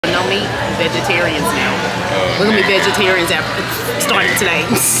meat. Vegetarians now. We're gonna be vegetarians after starting today.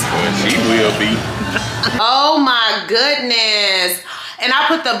 Well, she will be. Oh my goodness. And I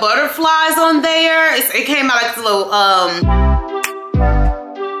put the butterflies on there. It came out like a little,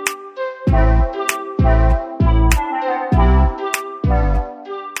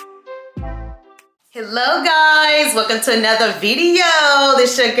 Hello guys, welcome to another video.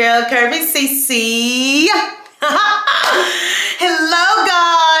 This your girl Curvy CC. Hello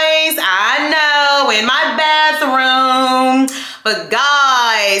guys, I know, in my bathroom. But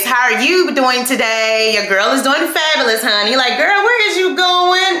guys, how are you doing today? Your girl is doing fabulous, honey. Like, girl, where is you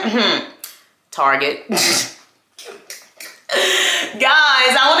going? Target.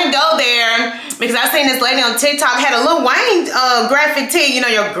 Guys, I want to go there because I seen this lady on TikTok had a Lil Wayne graphic tee. You know,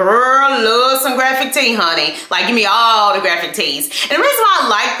 your girl loves some graphic tee, honey. Like, give me all the graphic tees. And the reason why I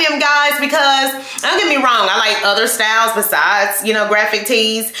like them, guys, because, don't get me wrong, I like other styles besides, you know, graphic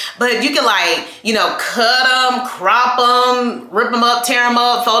tees. But you can, like, you know, cut them, crop them, rip them up, tear them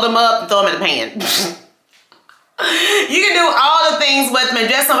up, fold them up, and throw them in the pan. You can do all the things with them and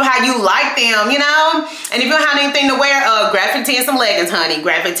dress them how you like them, you know? And if you don't have anything to wear, graphic tee and some leggings, honey.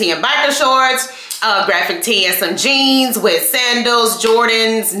 Graphic tee and biker shorts, graphic tee and some jeans with sandals,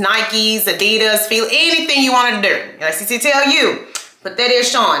 Jordans, Nikes, Adidas, feel anything you want to do. Like CC tell you, put that in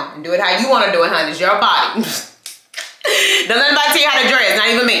Sean and do it how you want to do it, honey. It's your body. Don't let anybody tell you how to dress, not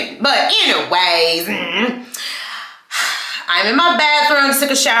even me. But anyways, I'm in my bathroom, just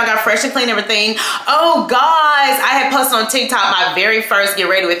took a shower, got fresh and clean, everything. Oh, guys, I had posted on TikTok my very first Get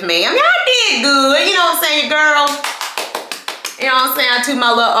Ready With Me. I mean, I did good, you know what I'm saying, girl? You know what I'm saying? I toot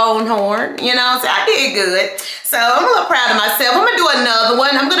my little own horn, you know what I'm saying? I did good. So I'm a little proud of myself. I'm gonna do another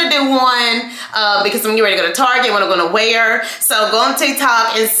one. I'm gonna do one because I'm getting ready to go to Target, what I'm gonna wear. So go on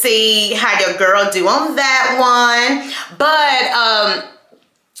TikTok and see how your girl do on that one. But,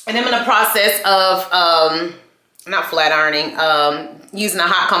 and I'm in the process of, not flat ironing, using a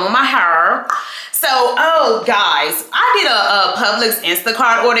hot comb on my hair. So, oh guys, I did a Publix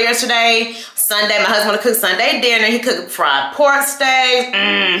Instacart order yesterday. Sunday, my husband cooked Sunday dinner. He cooked fried pork steaks,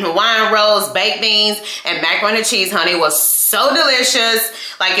 Hawaiian rolls, baked beans, and macaroni and cheese, honey. It was so delicious.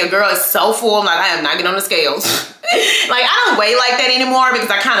 Like, your girl is so full. I'm like, I am not getting on the scales. Like, I don't weigh like that anymore because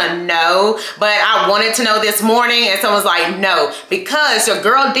I kind of know, but I wanted to know this morning, and someone was like, no, because your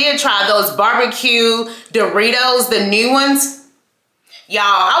girl did try those barbecue Doritos, the new ones. Y'all,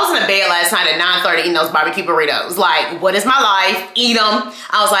 I was in the bed last night at 9:30 eating those barbecue burritos. Like, what is my life? Eat them.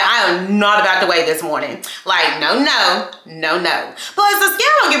 I was like, I am not about to weigh this morning. Like, no, no, no, no. Plus, the scale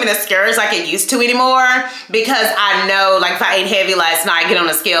don't give me the scourge like it used to anymore because I know, like, if I ate heavy last night, get on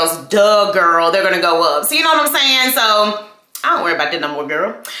the scales, duh, girl, they're gonna go up. So, you know what I'm saying? So, I don't worry about that no more,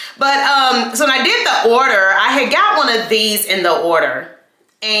 girl. But, so when I did the order, I had got one of these in the order.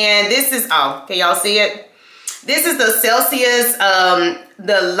 And this is, oh, can y'all see it? This is the Celsius,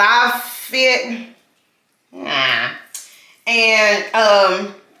 the Live Fit. And I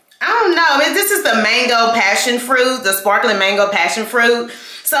don't know, this is the mango passion fruit, the sparkling mango passion fruit.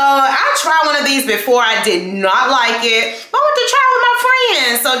 So I tried one of these before. I did not like it, but I want to try with my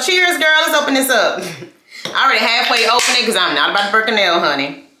friends. So cheers, girl. Let's open this up. I already halfway opened it because I'm not about to break a nail,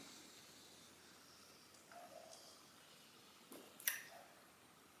 honey.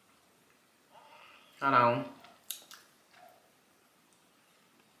 Hold on.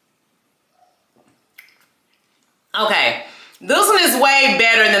 Okay, this one is way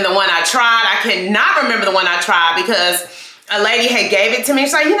better than the one I tried. I cannot remember the one I tried because a lady had gave it to me.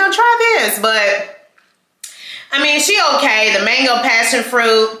 She's like, you know, try this. But, I mean, she okay. The mango passion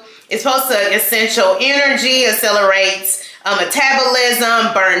fruit is supposed to essential energy, accelerates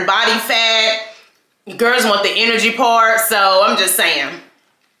metabolism, burn body fat. You girls want the energy part, so I'm just saying.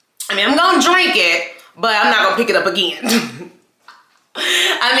 I mean, I'm going to drink it, but I'm not going to pick it up again.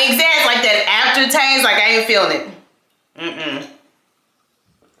 I mean, exactly like that aftertaste, like I ain't feeling it.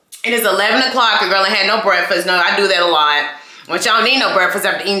 It is 11 o'clock. The girl ain't had no breakfast. No, I do that a lot. Which y'all need no breakfast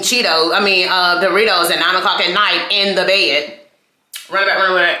after eating Cheetos. I mean, Doritos at 9 o'clock at night in the bed. Right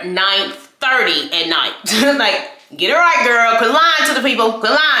about 9:30 at night. Like, get it right, girl. Quit lying to the people.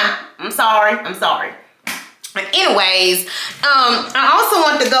 Quit lying. I'm sorry. I'm sorry. But anyways, I also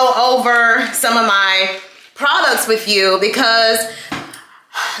want to go over some of my products with you because,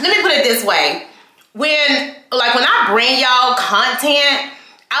 let me put it this way. When I bring y'all content,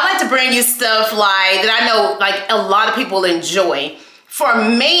 I like to bring you stuff like that I know like a lot of people enjoy. For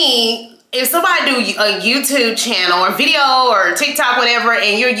me, if somebody do a YouTube channel or video or TikTok, whatever,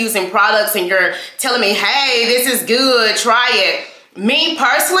 and you're using products and you're telling me, hey, this is good, try it. Me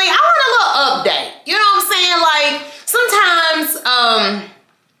personally, I want a little update. You know what I'm saying? Like sometimes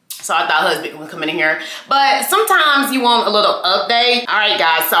So I thought husband would come in here. But sometimes you want a little update. All right,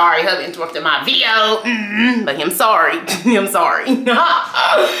 guys, sorry. Hubby interrupted my video. But I'm sorry. I'm sorry. But,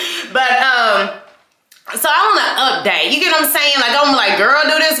 so I want an update. You get what I'm saying? Like, I'm like, girl,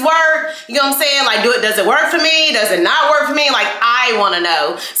 do this work? You know what I'm saying? Like, does it work for me? Does it not work for me? Like, I want to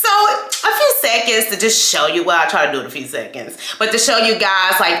know. So a few seconds to just show you, well, I try to do it in a few seconds, but to show you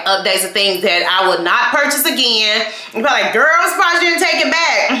guys like updates of things that I would not purchase again. You're probably like, girl, surprised you didn't take it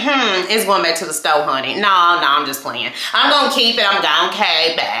back. It's going back to the store, honey. No, I'm just playing. I'm going to keep it. I'm going,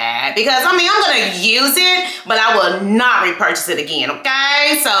 okay, bad. Because, I mean, I'm going to use it, but I will not repurchase it again,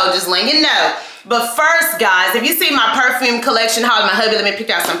 okay? So just letting you know. But first, guys, if you see my perfume collection haul, my hubby let me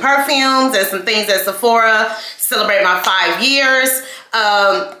pick out some perfumes and some things at Sephora to celebrate my 5 years.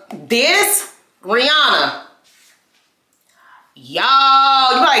 This, Rihanna.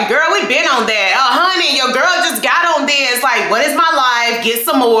 Y'all, you're like, girl, we been on that. Oh, honey, your girl just got on this. Like, what is my life? Get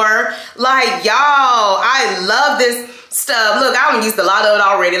some more. Like, y'all, I love this stuff. Look, I haven't used a lot of it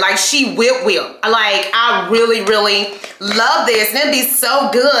already. Like, she whip. Like, I really, really love this. And it'd be so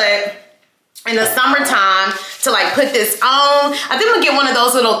good in the summertime to like put this on. I think I'm gonna get one of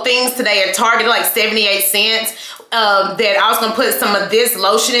those little things today at Target, like 78 cents. That I was gonna put some of this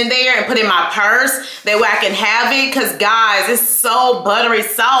lotion in there and put in my purse. That way I can have it. Cause guys, it's so buttery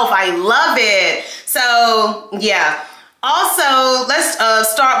soft. I love it. So yeah. Also, let's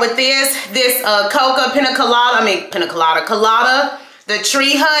start with this Coca Pina Colada. The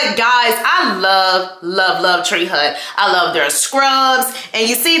Tree Hut, guys, I love Tree Hut. I love their scrubs. And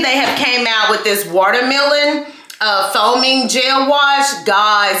you see they have came out with this watermelon foaming gel wash.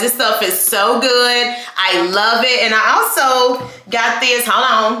 Guys, this stuff is so good. I love it. And I also got this, hold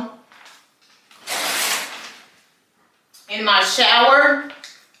on, in my shower.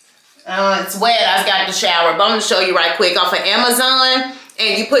 It's wet, I've got the shower, but I'm gonna show you right quick off of Amazon.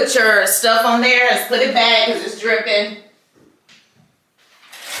 And you put your stuff on there and put it back because it's dripping.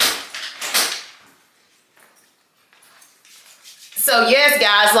 So yes,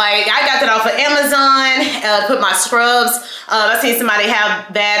 guys, like I got that off of Amazon, put my scrubs. I seen somebody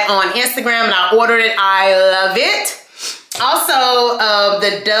have that on Instagram and I ordered it. I love it. Also,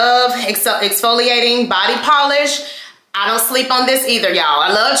 the Dove exfoliating body polish. I don't sleep on this either, y'all. I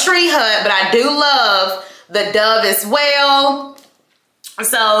love Tree Hut, but I do love the Dove as well.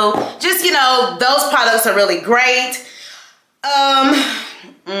 So just, you know, those products are really great.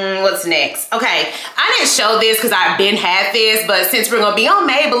 What's next? Okay, I didn't show this because I've been had this, but since we're gonna be on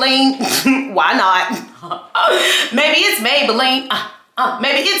Maybelline, why not? Maybe it's Maybelline.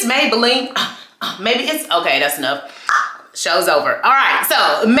 Maybe it's Maybelline. Maybe it's, okay, that's enough. Show's over. All right,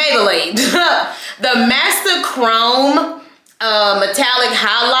 so Maybelline, the Master Chrome metallic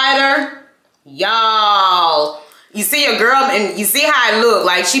highlighter. Y'all, you see your girl and you see how it look.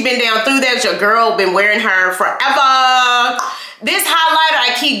 Like she been down through that. Your girl been wearing her forever. This highlighter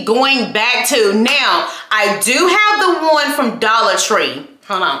I keep going back to. Now, I do have the one from Dollar Tree.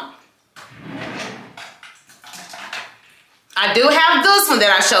 Hold on. I do have this one that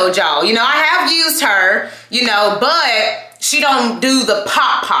I showed y'all. You know, I have used her, you know, but she don't do the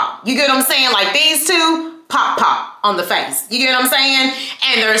pop. You get what I'm saying? Like these two, pop on the face. You get what I'm saying?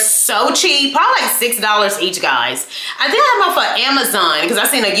 And they're so cheap, probably like $6 each, guys. I think I have them off of Amazon because I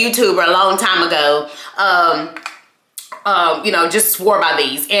seen a YouTuber a long time ago. You know, just swore by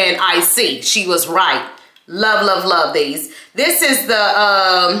these, and I see she was right. Love these. This is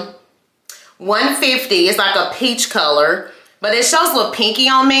the 150. It's like a peach color, but it shows a little pinky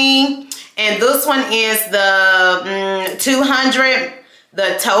on me. And this one is the 200,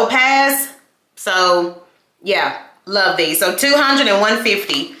 the topaz. So yeah, love these. So 200 and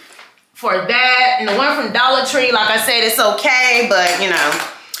 150 for that. And the one from Dollar Tree, like I said, it's okay, but you know,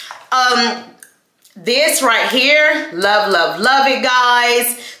 this right here, love it,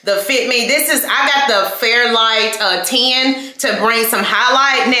 guys. The Fit Me, this is, I got the Fairlight 10 to bring some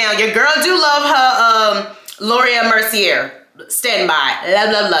highlight. Now, your girl do love her L'Oreal Mercier. Stand by,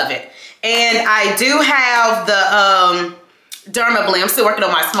 love it. And I do have the Dermablend. I'm still working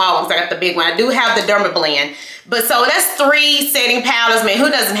on my small ones. I got the big one. I do have the Dermablend. But so that's 3 setting powders. Man, who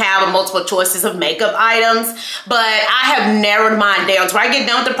doesn't have a multiple choices of makeup items? But I have narrowed mine down. So when I get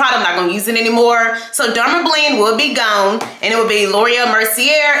done with the product, I'm not going to use it anymore. So Dermablend will be gone. And it will be L'Oreal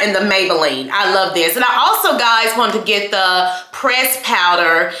Mercier and the Maybelline. I love this. And I also, guys, want to get the pressed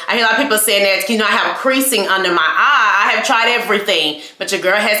powder. I hear a lot of people saying that, you know, I have a creasing under my eye. I have tried everything. But your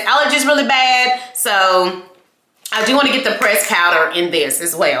girl has allergies really bad. So I do want to get the pressed powder in this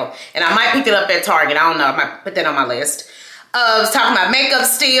as well. And I might pick it up at Target. I don't know. I might put that on my list. Talking about makeup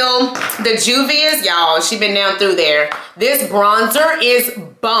still. The Juvia's, y'all, she been down through there. This bronzer is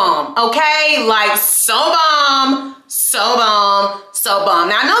bomb, okay? Like, so bomb, so bomb, so bomb.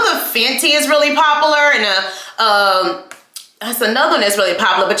 Now, I know the Fenty is really popular, and that's another one that's really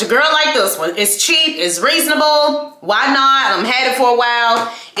popular, but your girl like this one. It's cheap, it's reasonable. Why not? I'm had it for a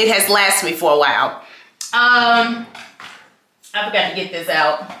while. It has lasted me for a while. I forgot to get this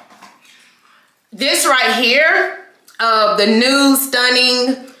out. This right here, the new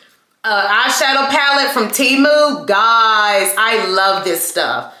stunning eyeshadow palette from Temu. Guys, I love this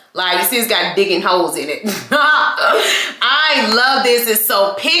stuff. Like, you see it's got digging holes in it. I love this. It's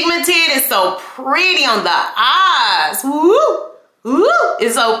so pigmented. It's so pretty on the eyes. Woo! Ooh,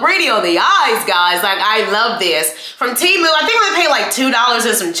 it's so pretty on the eyes, guys. Like, I love this. From Temu, I think I paid like $2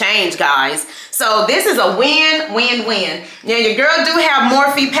 and some change, guys. So this is a win, win, win. Yeah, your girl do have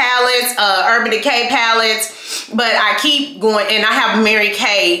Morphe palettes, Urban Decay palettes, but I keep going, and I have Mary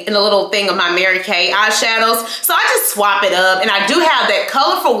Kay in the little thing of my Mary Kay eyeshadows. So I just swap it up, and I do have that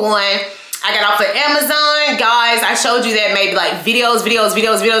colorful one I got off of Amazon. Guys, I showed you that maybe like videos, right,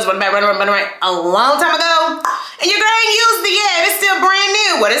 a long time ago. And your girl ain't used it yet. It's still brand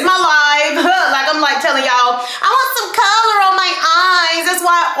new. What is my life? Like, I'm like telling y'all, I want some color on my eyes. That's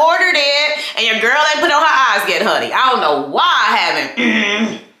why I ordered it. And your girl ain't put on her eyes yet, honey. I don't know why I haven't.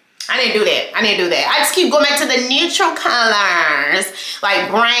 I didn't do that. I didn't do that. I just keep going back to the neutral colors.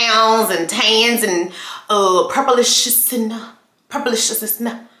 Like browns and tans and purplishness.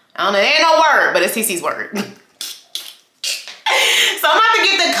 I don't know, there ain't no word, but it's CC's word. So I'm gonna have to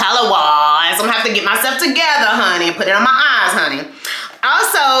get the color wash. I'm gonna have to get myself together, honey, and put it on my eyes, honey.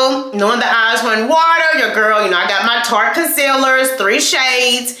 Also, knowing the eyes run water, your girl, you know, I got my Tarte concealers, 3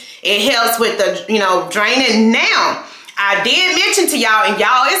 shades. It helps with the, you know, draining. Now, I did mention to y'all, and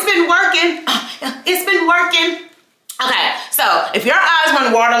y'all, it's been working. It's been working. Okay, so if your eyes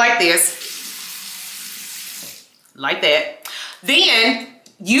run water like this, like that, then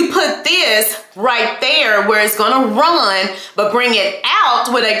you put this right there where it's gonna run, but bring it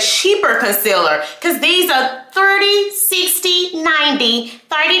out with a cheaper concealer. Cause these are $30, $60, $90,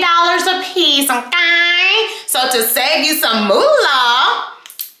 $30 a piece, okay? So to save you some moolah,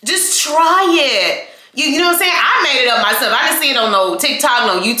 just try it. You know what I'm saying? I made it up myself. I didn't see it on no TikTok,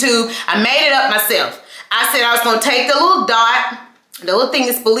 no YouTube. I made it up myself. I said I was gonna take the little dot, the little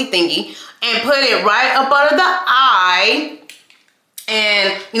thingy spoolie thingy, and put it right up under the eye.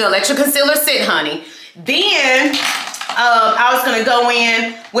 And, you know, let your concealer sit, honey. Then I was gonna go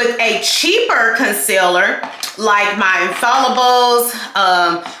in with a cheaper concealer, like my Infallibles.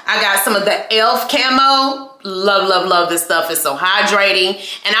 I got some of the e.l.f. camo. Love, love, love this stuff. It's so hydrating.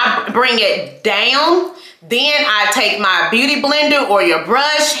 And I bring it down. Then I take my beauty blender or your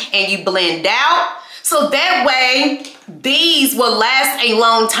brush and you blend out. So that way, these will last a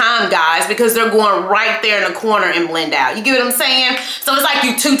long time, guys, because they're going right there in the corner and blend out. You get what I'm saying? So it's like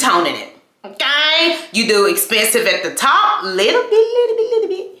you two-toning it, okay? You do expensive at the top, little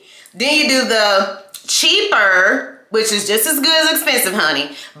bit. Then you do the cheaper, which is just as good as expensive,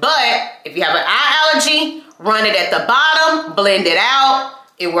 honey. But if you have an eye allergy, run it at the bottom, blend it out.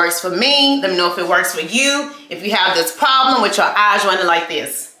 It works for me. Let me know if it works for you. If you have this problem with your eyes running like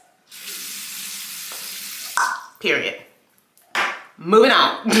this. Period. Moving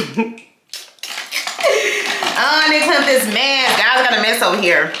on. Oh, and they come this mess. Guys, got a mess over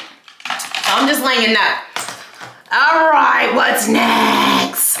here. So I'm just laying it up. All right, what's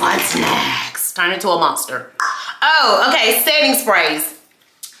next? What's next? Turn into a monster. Oh, okay, setting sprays.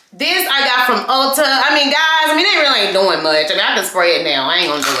 This I got from Ulta. I mean, guys, they really ain't doing much. I mean, I can spray it now. I ain't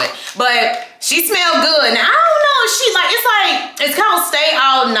gonna do it. But she smelled good. Now, I don't know. It's called Stay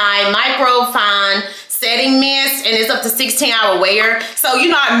All Night Micro Fine Setting Mist, and it's up to 16-hour wear. So, you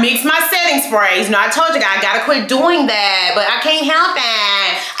know, I mix my setting sprays. You know, I told you I gotta quit doing that, but I can't help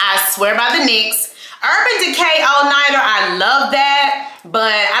it. I swear by the NYX. Urban Decay All Nighter, I love that,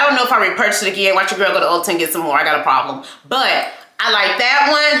 but I don't know if I repurchase it again. Watch your girl go to Ulta and get some more. I got a problem. But I like that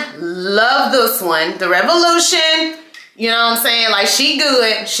one. Love this one. The Revolution. You know what I'm saying? Like, she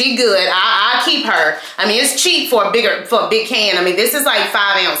good. She good. I keep her. I mean, it's cheap for a big can. I mean, this is like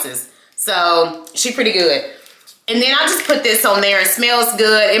 5 ounces. So she pretty good. And then I just put this on there. It smells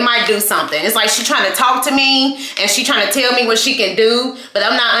good. It might do something. It's like she trying to talk to me and she trying to tell me what she can do, but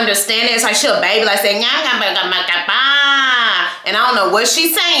I'm not understanding. It's like she a baby, like saying, and I don't know what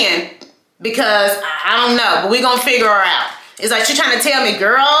she's saying because I don't know, but we gonna figure her out. It's like she trying to tell me,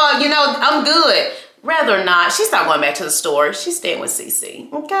 girl, you know, I'm good. Rather not. She's not going back to the store. She's staying with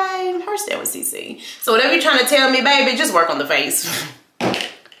CC. Okay? Her staying with CC. So whatever you're trying to tell me, baby, just work on the face.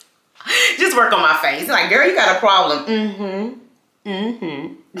 Just work on my face. Like, girl, you got a problem.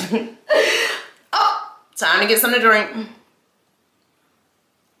 Oh, time to get something to drink.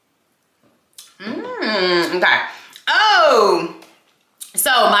 Okay. Oh,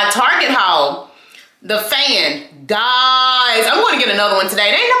 so my Target haul, the fan. Guys, I'm going to get another one today.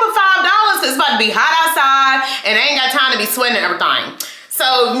 It ain't number $5 because it's about to be hot outside and I ain't got time to be sweating and everything.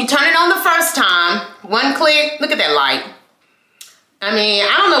 So you turn it on the first time, one click, look at that light. I mean,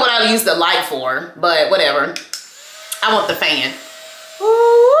 I don't know what I'll use the light for, but whatever. I want the fan.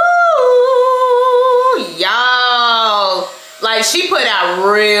 Ooh, y'all. Like, she put out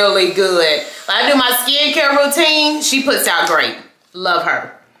really good. Like, I do my skincare routine, she puts out great. Love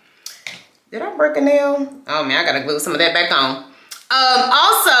her. Did I break a nail? Oh man, I gotta glue some of that back on.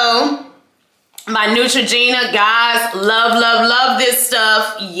 Also, my Neutrogena, guys, love this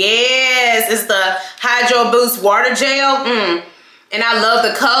stuff. Yes, it's the Hydro Boost Water Gel. And I love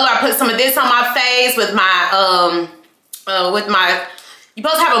the color. I put some of this on my face with my, you're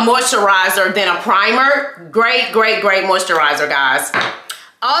supposed to have a moisturizer, then a primer. Great moisturizer, guys.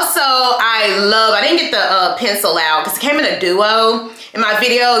 Also, I didn't get the pencil out because it came in a duo. In my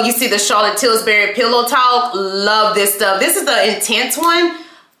video, you see the Charlotte Tilbury Pillow Talk. Love this stuff. This is the intense one.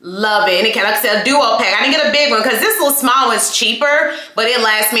 Love it. And it can, like I said, a duo pack. I didn't get a big one because this little small one's cheaper, but it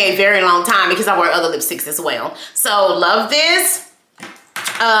lasts me a very long time because I wear other lipsticks as well. So, love this.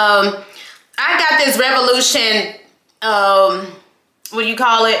 I got this Revolution, what do you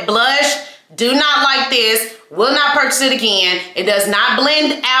call it? Blush. Do not like this. Will not purchase it again. It does not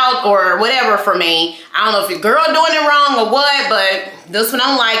blend out or whatever for me. I don't know if your girl doing it wrong or what, but this one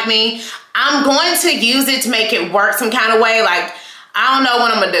don't like me. I'm going to use it to make it work some kind of way. Like, I don't know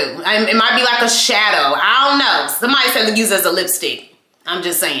what I'm gonna do. It might be like a shadow. I don't know. Somebody said to use it as a lipstick. I'm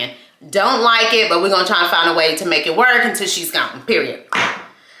just saying. Don't like it, but we're gonna try and find a way to make it work until she's gone, period.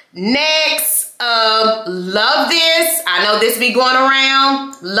 Next, love this. I know this be going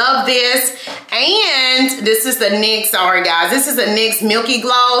around. Love this. And this is the NYX, sorry guys. This is the NYX Milky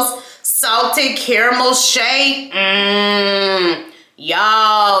Gloss Salted Caramel Shade.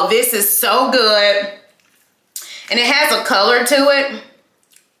 Y'all, this is so good. And it has a color to it.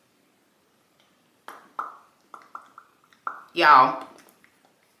 Y'all,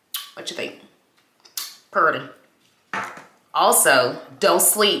 what you think? Pretty. Also, don't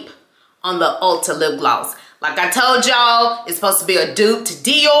sleep on the Ulta lip gloss. Like I told y'all, it's supposed to be a dupe to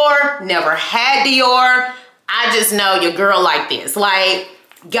Dior. Never had Dior. I just know your girl like this. Like,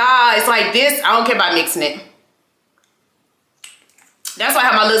 guys, like this, I don't care about mixing it. That's why I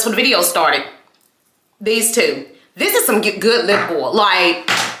have my lips for the video started. These two. This is some good lip oil. Like,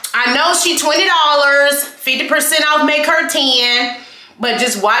 I know she $20, 50% off, make her 10. But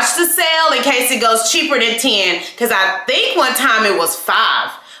just watch the sale in case it goes cheaper than 10. Because I think one time it was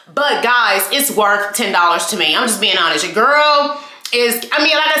 5. But guys, it's worth $10 to me. I'm just being honest. Your girl is, I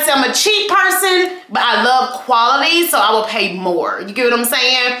mean, like I said, I'm a cheap person, but I love quality, so I will pay more. You get what I'm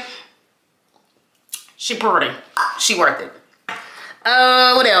saying? She pretty. She worth it.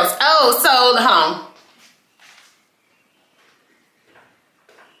 What else? Oh, so, hold on.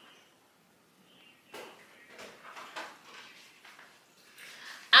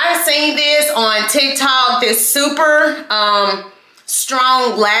 I seen this on TikTok, this super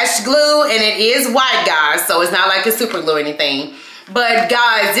strong lash glue, and it is white, guys, so it's not like a super glue or anything. But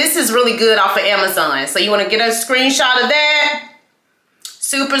guys, this is really good off of Amazon. So you want to get a screenshot of that.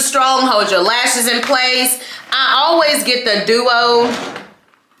 Super strong, hold your lashes in place. I always get the duo.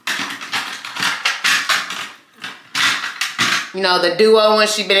 You know, the duo when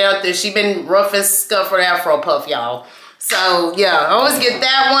she been out there, she been rough as scuff for the Afro Puff, y'all. So yeah, I always get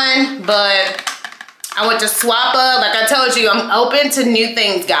that one, but I want to swap up. Like I told you, I'm open to new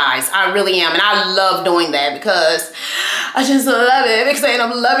things, guys. I really am, and I love doing that because I just love it. Because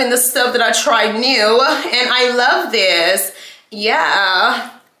I'm loving the stuff that I try new, and I love this. Yeah.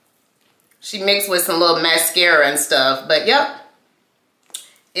 She mixed with some little mascara and stuff, but yep.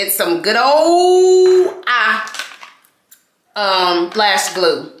 It's some good old lash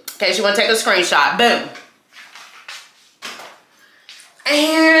glue. In case you want to take a screenshot. Boom.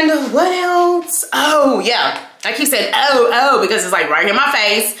 And what else? Oh, yeah. I keep saying, oh, because it's like right here in my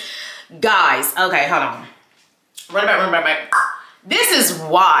face. Guys, okay, hold on. Run back. This is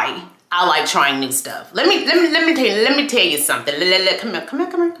why I like trying new stuff. Let me tell you something.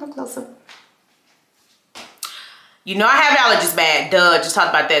 Come closer. You know I have allergies bad. Duh, just talked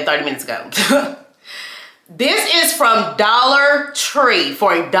about that 30 minutes ago. This is from Dollar Tree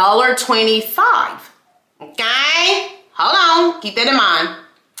for $1.25. Okay? Hold on, keep that in mind.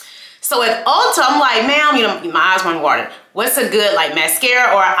 So at Ulta, I'm like, ma'am, you know, my eyes run water. What's a good like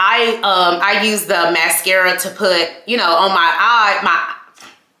mascara? Or I use the mascara to put, you know, on my eye.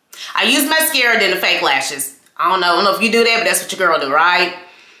 I use mascara then the fake lashes. I don't know if you do that, but that's what your girl do, right?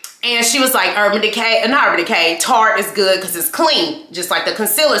 And she was like, Urban Decay, not Urban Decay, Tarte is good because it's clean, just like the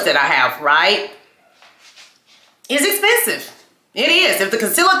concealers that I have, right? It's expensive. It is. If the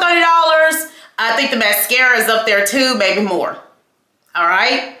concealer $30, I think the mascara is up there too, maybe more. All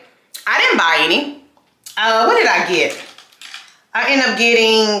right? I didn't buy any. What did I get? I ended up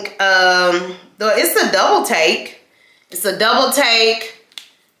getting, it's a double take. It's a double take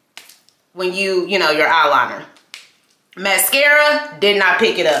when you know, your eyeliner. Mascara, did not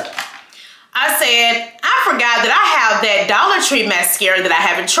pick it up. I said, I forgot that I have that Dollar Tree mascara that I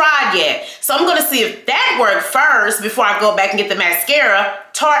haven't tried yet. So I'm gonna see if that worked first before I go back and get the mascara,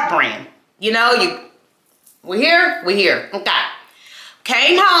 Tarte brand. You know, we here? Okay.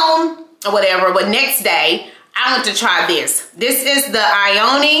 Came home or whatever, but next day, I went to try this. This is the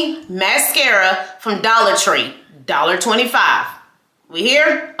Ioni mascara from Dollar Tree, $1.25. We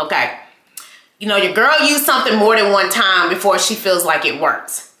here? Okay. You know, your girl used something more than one time before she feels like it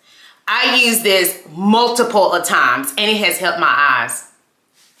works. I use this multiple of times and it has helped my eyes.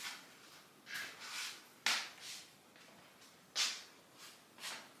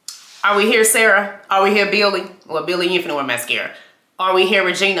 Are we here, Sarah? Are we here, Billy? Well, Billy Infinite wear mascara. Are we here,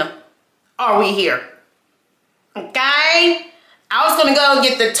 Regina? Are we here? Okay. I was gonna go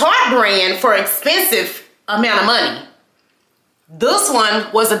get the Tarte brand for expensive amount of money. This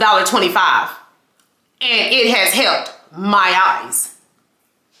one was $1.25. And it has helped my eyes.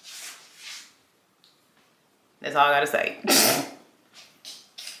 That's all I gotta say.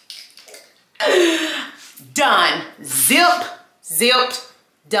 Done. Zipped,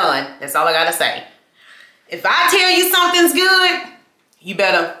 done. That's all I gotta say. If I tell you something's good, you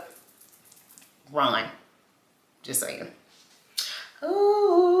better run. Just saying.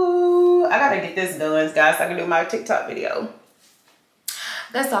 Ooh, I gotta get this done, guys, so I can do my TikTok video.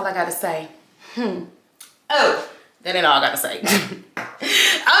 That's all I gotta say. Oh, that ain't all I gotta say.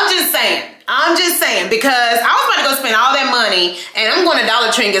 I'm just saying, because I was about to go spend all that money and I'm going to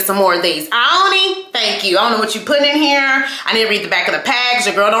Dollar Tree and get some more of these. Ioni, thank you. I don't know what you put in here. I didn't read the back of the package.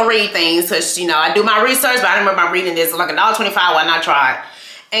 Your girl don't read things because, you know, I do my research, but I didn't remember reading this. It's like $1.25. Why not try it?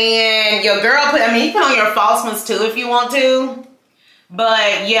 And your girl put, I mean, you put on your false ones too if you want to.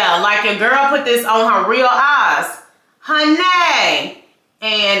 But yeah, like your girl put this on her real eyes. Honey.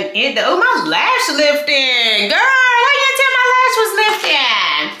 And it, oh, my lash lifting. Girl, why you didn't tell my lash was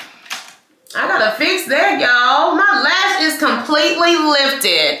lifting? I gotta fix that, y'all. My lash is completely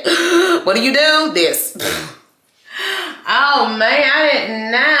lifted. What do? This. Oh, man, I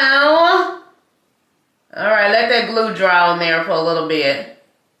didn't know. All right, let that glue dry on there for a little bit.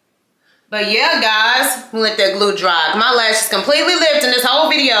 But yeah, guys, we let that glue dry. My lash is completely lifting this whole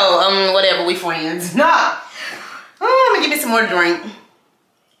video. Whatever, we friends. No. Oh, let me give me some more drink.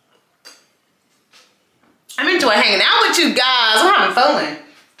 I'm enjoying hanging out with you guys. I'm having fun.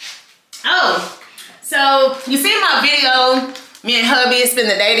 Oh, so you see in my video, me and hubby spend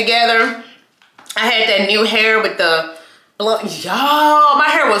the day together. I had that new hair with the blow. Y'all, my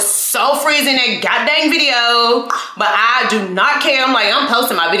hair was so freezing that goddamn video. But I do not care. I'm like, I'm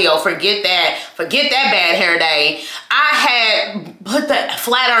posting my video. Forget that. Forget that bad hair day. I had put the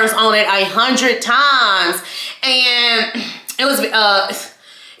flat irons on it 100 times. And it was,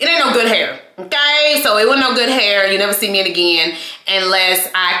 it ain't no good hair. Okay, so it wasn't no good hair. You never see me again unless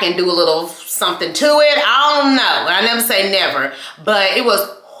I can do a little something to it. I don't know. I never say never, but it was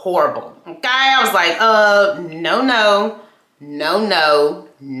horrible. Okay, I was like, no.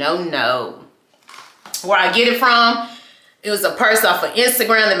 Where I get it from, it was a person off of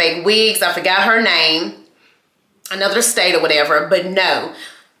Instagram that make wigs. I forgot her name, another state or whatever, but no.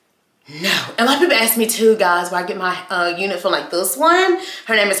 And a lot of people ask me too, guys, where I get my unit from, like this one.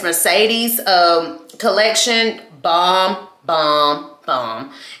 Her name is Mercedes Collection. Bomb.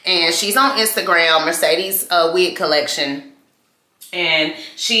 And she's on Instagram, Mercedes Wig Collection. And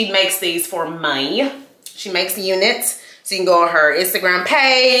she makes these for me. She makes the units. So you can go on her Instagram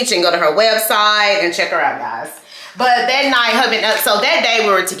page and go to her website and check her out, guys. But that night, so that day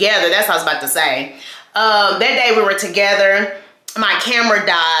we were together. That's what I was about to say. That day we were together. My camera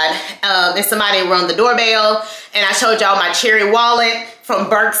died and somebody rung the doorbell, and I showed y'all my cherry wallet from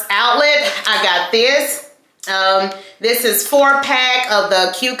Burke's Outlet. I got this. This is 4-pack of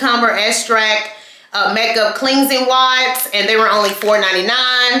the cucumber extract makeup cleansing wipes, and they were only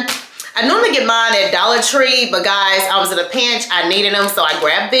 $4.99. I normally get mine at Dollar Tree, but guys, I was in a pinch. I needed them, so I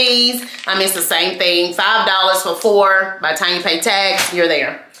grabbed these. I mean, it's the same thing. $5 for 4. By the time you pay tax, you're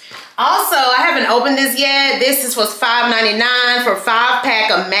there. Also, I haven't opened this yet. This was $5.99 for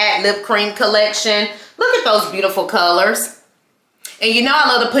 5-pack of matte lip cream collection. Look at those beautiful colors. And you know I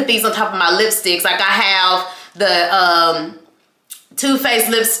love to put these on top of my lipsticks. Like I have the Too Faced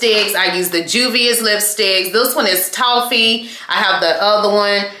lipsticks. I use the Juvia's lipsticks. This one is Toffee. I have the other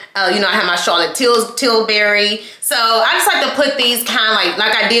one. You know, I have my Charlotte Tilbury. So I just like to put these kind of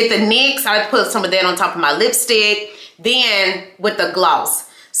like I did the NYX. I put some of that on top of my lipstick. Then with the gloss.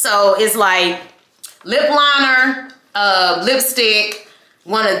 So it's like lip liner, lipstick,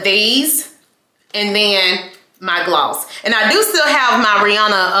 one of these, and then my gloss. And I do still have my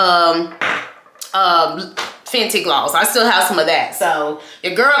Rihanna Fenty gloss. I still have some of that. So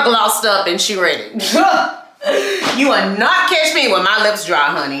your girl glossed up and she ready. You will not catch me when my lips dry,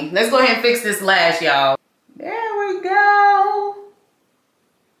 honey. Let's go ahead and fix this lash, y'all. There we go.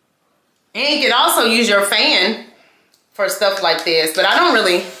 And you can also use your fan for stuff like this. But I'm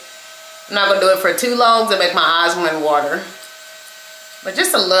not gonna do it for too long to make my eyes run water. But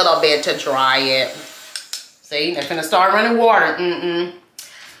just a little bit to dry it. See, they're gonna start running water.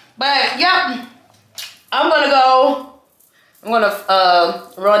 But yep, I'm gonna run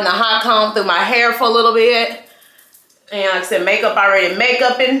the hot comb through my hair for a little bit. And like I said, makeup, I already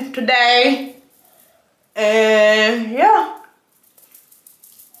makeuping today. And yeah.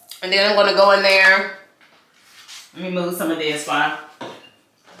 And then I'm gonna go in there. Let me move some of this while.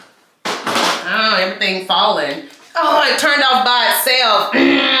 Oh, everything falling. Oh, it turned off by itself.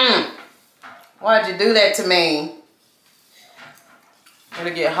 Why'd you do that to me?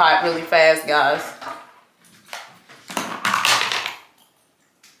 It'll get hot really fast, guys.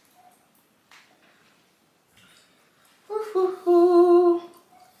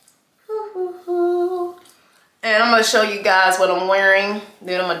 And I'm gonna show you guys what I'm wearing.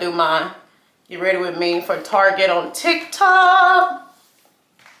 Then I'm gonna do my Get Ready With Me for Target on TikTok.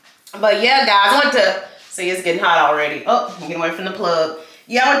 But yeah, guys, I want to see, it's getting hot already. Oh, I'm getting away from the plug.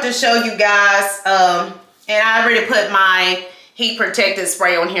 Yeah, I want to show you guys, and I already put my heat protectant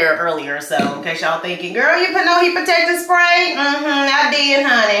spray on here earlier. So in case y'all thinking, girl, you put no heat protectant spray? I did,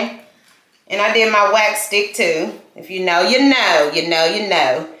 honey. And I did my wax stick too. If you know, you know, you know, you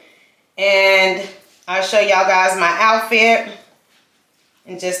know. And I'll show y'all guys my outfit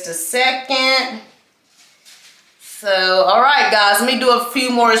in just a second. So, all right, guys, let me do a few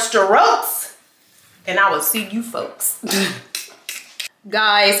more strokes and I will see you folks.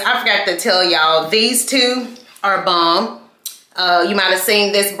 Guys, I forgot to tell y'all, these two are bomb. You might have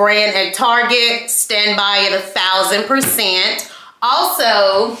seen this brand at Target. Stand by it 1000%.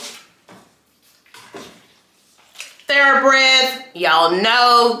 Also, TheraBreath, y'all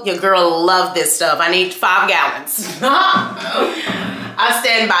know your girl love this stuff. I need 5 gallons. I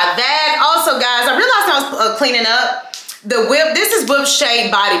stand by that. Also, guys, I realized I was cleaning up the whip. This is Whip Shea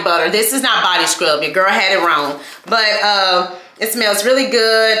body butter. This is not body scrub. Your girl had it wrong, but it smells really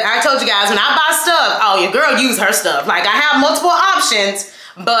good. I told you guys, when I buy stuff, oh, your girl use her stuff. Like, I have multiple options,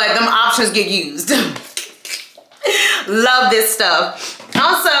 but them options get used. Love this stuff.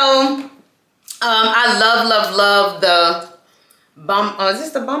 Also, I love the bum. Is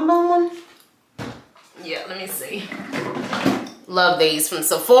this the Bum Bum one? Yeah, let me see. Love these from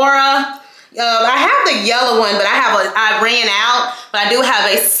Sephora. I have the yellow one, but I ran out, but I do have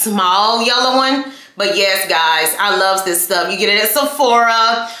a small yellow one. But yes, guys, I love this stuff. You get it at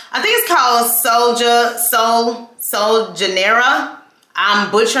Sephora. I think it's called Solgenera. I'm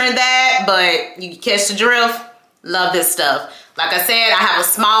butchering that, but you catch the drift. Love this stuff. Like I said, I have a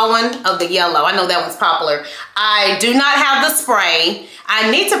small one of the yellow. I know that one's popular. I do not have the spray. I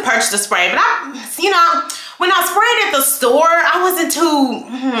need to purchase the spray, but when I sprayed at the store, I wasn't too,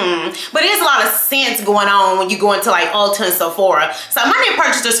 But there's a lot of scents going on when you go into like Ulta and Sephora. So I might need to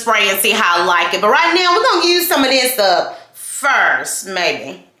purchase the spray and see how I like it. But right now, we're going to use some of this stuff first,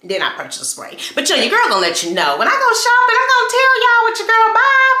 maybe. Then I purchase the spray. But your girl gonna let you know. When I go shopping, I'm gonna tell y'all what your girl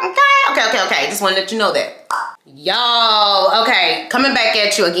buy, okay? Just wanna let you know that. Y'all, okay, coming back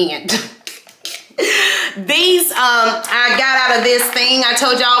at you again. These, I got out of this thing I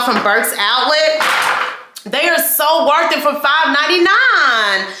told y'all from Burke's Outlet. They are so worth it for $5.99.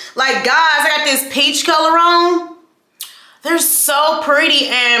 Like, guys, I got this peach color on. They're so pretty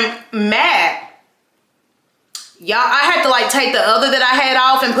and matte. Y'all, I had to like take the other that I had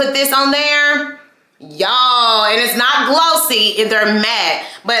off and put this on there. Y'all, and it's not glossy and they're matte.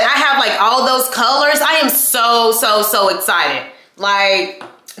 But I have like all those colors. I am so excited. Like,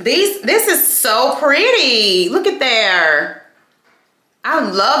 this is so pretty. Look at there. I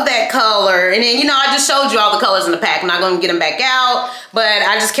love that color. And then, I just showed you all the colors in the pack. I'm not going to get them back out. But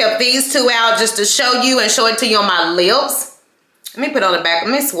I just kept these two out just to show you and show it to you on my lips. Let me put it on the back.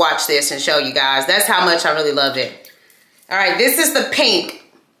 Let me swatch this and show you guys. That's how much I really love it. All right, this is the pink.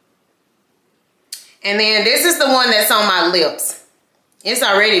 And then this is the one that's on my lips. It's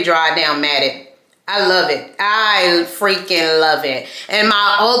already dried down matted. I love it. I freaking love it. And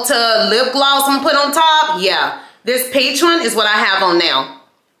my Ulta lip gloss I'm gonna put on top. Yeah, this peach one is what I have on now.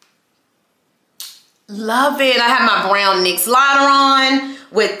 Love it. I have my brown NYX liner on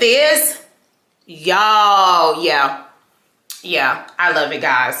with this. Y'all, yeah. Yeah, I love it,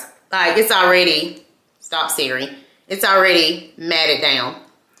 guys. Like, it's already, stop Siri. It's already matted down.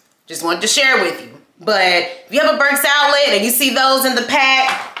 Just wanted to share with you. But if you have a Burke's Outlet and you see those in the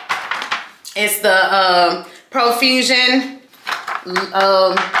pack, it's the Profusion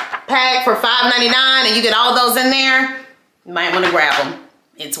pack for $5.99, and you get all those in there. You might want to grab them.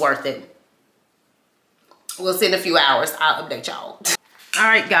 It's worth it. We'll see in a few hours. I'll update y'all. All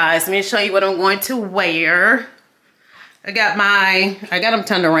right, guys, let me show you what I'm going to wear. I got them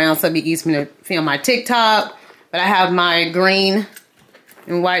turned around so it'd be easy for me to film my TikTok. But I have my green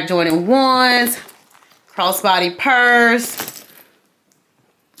and white Jordan 1s, crossbody purse.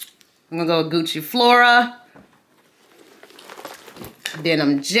 I'm gonna go with Gucci Flora.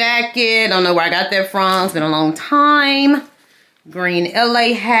 Denim jacket. Don't know where I got that from. It's been a long time. Green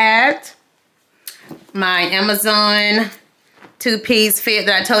LA hat. My Amazon two-piece fit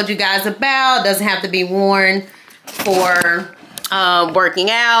that I told you guys about. Doesn't have to be worn for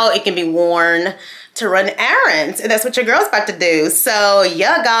working out. It can be worn to run errands, and that's what your girl's about to do. So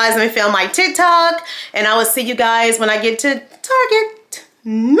yeah, guys, let me film my TikTok, and I will see you guys when I get to Target.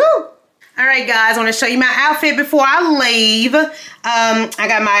 Woo! All right, guys, I want to show you my outfit before I leave. I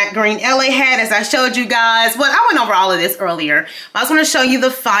got my green LA hat, as I showed you guys. Well, I went over all of this earlier. I just want to show you the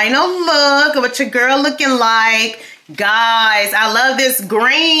final look of what your girl looking like. Guys, I love this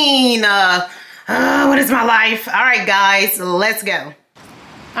green. What is my life? All right, guys, let's go.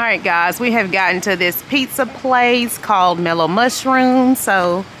 All right, guys, we have gotten to this pizza place called Mellow Mushroom.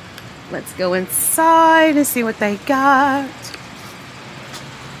 So let's go inside and see what they got.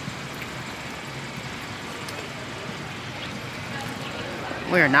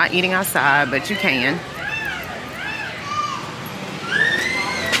 We're not eating outside, but you can.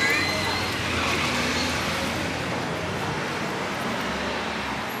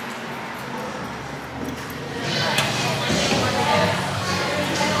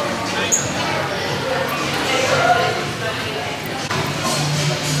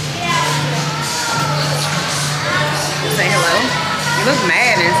 Say hello. You look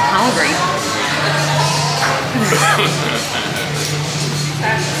mad and hungry.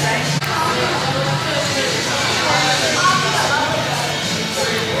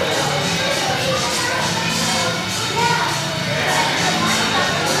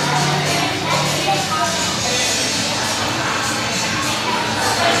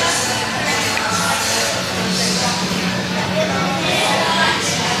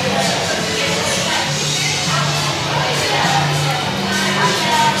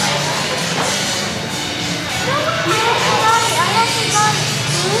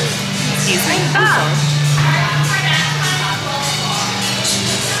 Excuse me. I'm sorry.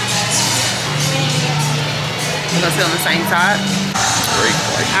 We're gonna sit on the same side.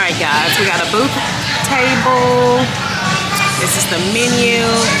 All right, guys, we got a booth table. This is the menu.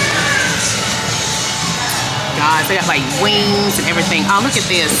 Guys, they got like wings and everything. Oh, look at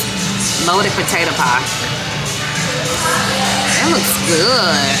this loaded potato pie. That looks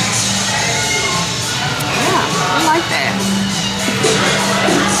good. Yeah, I like that.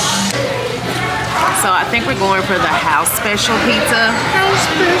 So I think we're going for the house special pizza. House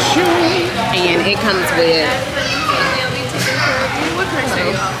special. And it comes with... What price are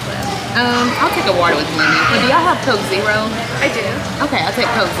you off with? I'll take a water with lemon. Do y'all have Coke Zero? I do. Okay, I'll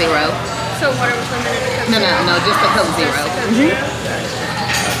take Coke Zero. So water with lemon and a Coke Zero? No, just the Coke Zero.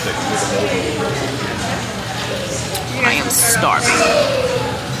 I am starving.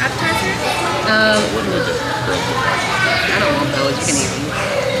 Appetizer? I don't want those. You can eat them.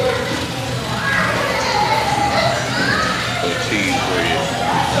 Cheese bread.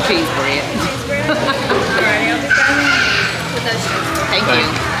 Cheese bread. Cheese bread? Alrighty, I'll be back with those cheese bread. Thank you.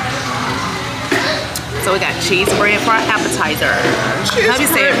 So we got cheese bread for our appetizer. How do you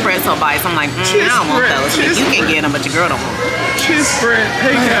say espresso bites? I'm like, I don't want those. You can get them, but your girl don't want them. Cheese bread.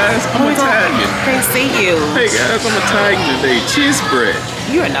 Hey guys, I'm Italian. Can't see you. Hey guys, I'm Italian today. Cheese bread.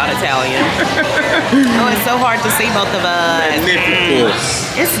 You are not Italian. Oh, it's so hard to see both of us.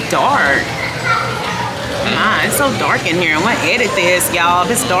 It's dark. It's so dark in here. I'm gonna edit this, y'all.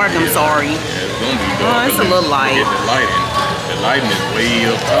 If it's dark, I'm sorry. Oh, it's a little light. The lighting is way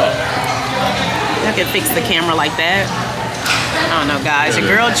up top. I can fix the camera like that. I don't know, guys.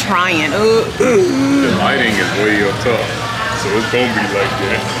 Your girl trying. The lighting is way up top, so it's gonna be like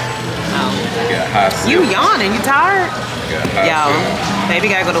that. You got high You silk. yawning? You tired? Y'all, baby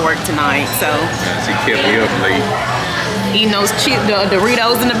gotta go to work tonight, so. She kept me up late. Eating those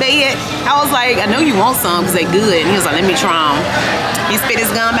Doritos in the bed. I was like, I know you want some because they good. And he was like, let me try them. He spit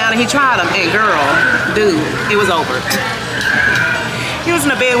his gum out and he tried them. And girl, dude, it was over. He was in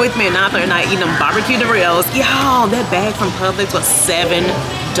the bed with me at 9:30 at night eating them barbecue Doritos. Y'all, that bag from Publix was $7.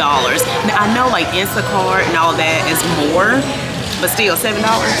 Now, I know like Instacart and all that is more, but still $7.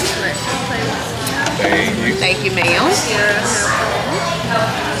 Thank you. Thank you, ma'am.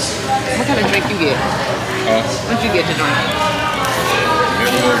 What kind of drink you get? What'd you get to drink?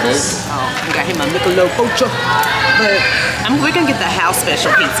 Oh, we got him a Michelob Ultra. But we're gonna get the house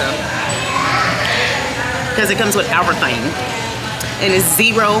special pizza because it comes with everything and it's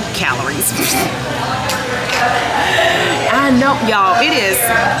 0 calories. I know, y'all. It is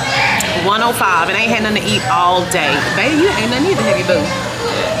 1:05 and I ain't had nothing to eat all day. Baby, you ain't nothing either, have you, boo?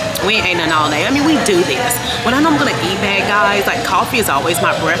 We ain't nothing all day. I mean, we do this. When I know I'm gonna eat bad, guys, like coffee is always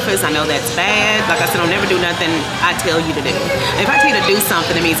my breakfast. I know that's bad. Like I said, I'll never do nothing I tell you to do. If I tell you to do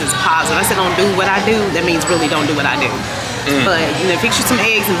something, it means it's positive. If I said don't do what I do, that means really don't do what I do. But, you know, fix you some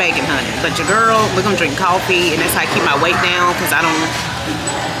eggs and bacon, honey. But your girl, we're gonna drink coffee, and that's how I keep my weight down, because I don't,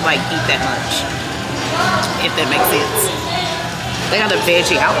 like, eat that much. If that makes sense. They got a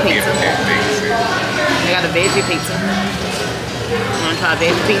veggie out pizza. They got a veggie pizza. You wanna try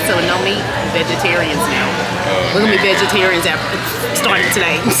veggie pizza with no meat? Vegetarians now. We're gonna be vegetarians after starting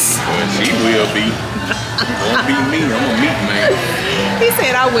today. Well, she will be. Won't be me. I'm a meat man. He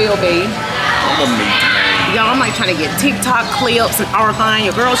said I will be. I'm a meat man. Y'all, I'm like trying to get TikTok clips and everything.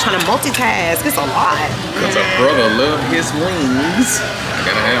 Your girl's trying to multitask. It's a lot. Cause a brother love his wings. I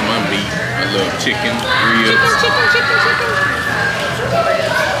gotta have my meat. I love chicken, ribs. Chicken.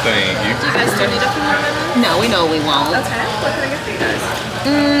 Thank you. You guys still need a few more minutes? No, we know we won't. Okay. What can I get for you guys?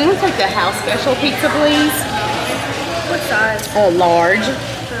 We'll take the house special pizza, please. What size? Large.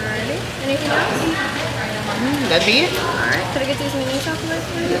 Alrighty. Anything else? That'd be it. Alright. Could I get these mini chocolates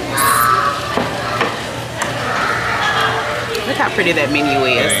for you? Look how pretty that menu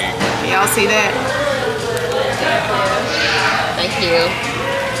is. Y'all see that? Thank you.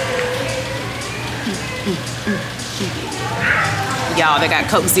 Y'all, they got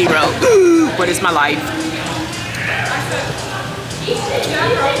Coke Zero. What is my life?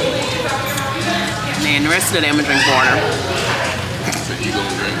 Man, the rest of the day I'm gonna drink water. So you gonna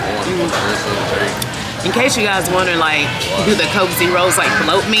drink water for the rest of the day? In case you guys wondering, like, do the Coke Zeros like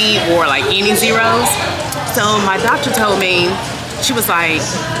bloat me or like any zeros? So my doctor told me, she was like,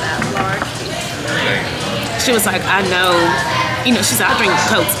 I know, you know, she said I drink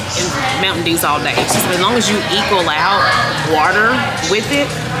Cokes and Mountain Dews all day. She said as long as you equal out water with it,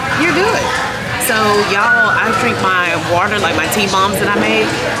 you're good. So y'all, I drink my water, like my tea bombs that I make,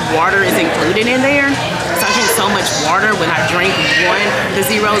 water is included in there. So I drink so much water when I drink the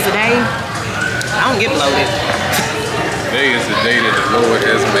zeros a day, I don't get bloated. Today is the day that the Lord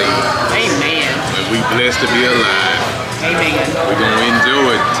has made. Amen. And we blessed to be alive. Amen. We're gonna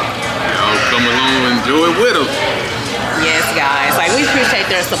enjoy it. Y'all come along and enjoy it with us. Yes, guys. Like, we appreciate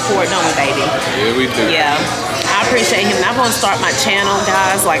their support, don't we, baby? Yeah, we do. Yeah. I appreciate him. And I'm going to start my channel,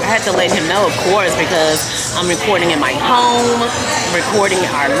 guys. Like, I had to let him know, of course, because I'm recording in my home, recording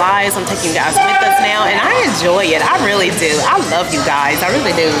our lives. I'm taking you guys with us now, and I enjoy it. I really do. I love you guys. I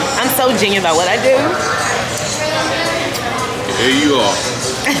really do. I'm so genuine about what I do. There you are.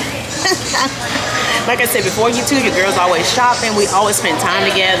 Like I said before, you two, your girls always shopping. We always spend time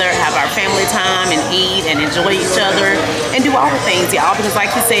together, have our family time, and eat and enjoy each other, and do all the things, y'all. Because like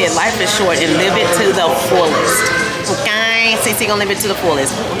you said, life is short, and live it to the fullest. Okay, Cece gonna live it to the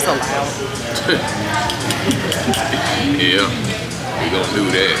fullest. I'm so loud. Yeah, we gonna do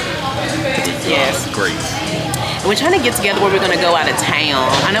that. Yes. Great. We're trying to get together where we're going to go out of town.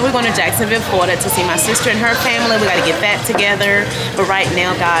 I know we're going to Jacksonville, Florida to see my sister and her family. We got to get that together. But right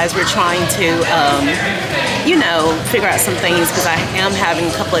now, guys, we're trying to, you know, figure out some things because I am having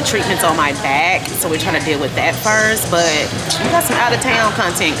a couple of treatments on my back. So we're trying to deal with that first. But we got some out of town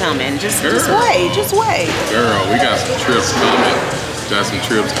content coming. Just wait. Girl, we got some trips coming.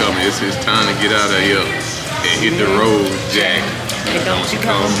 It's time to get out of here and hit the road, Jack. And don't you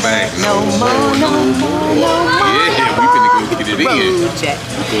come back no more. Yeah, we finna go get it in. Road, Jack.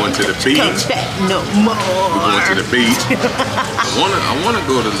 We're going to the beach. Come back no more. We're going to the beach. I wanna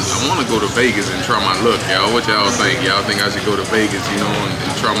go to Vegas and try my luck, y'all. What y'all think? Y'all think I should go to Vegas, you know, and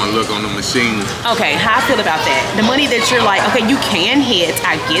try my luck on the machines? Okay, how I feel about that? The money that you're like, okay, you can hit,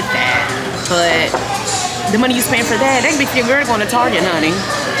 I get that, but The money you spend for that could be for your girl going to Target, honey.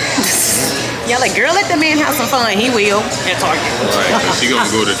 Y'all like, girl, let the man have some fun. He will at Target. Right, cause she gonna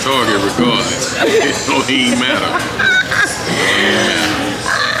go to Target regardless. It don't even matter.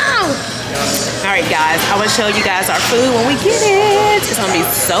 Alright guys, I will show you guys our food when we get it. It's gonna be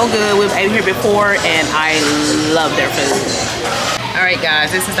so good. We've ate here before and I love their food. Alright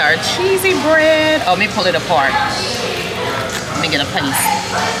guys, this is our cheesy bread. Oh, let me pull it apart. Let me get a piece.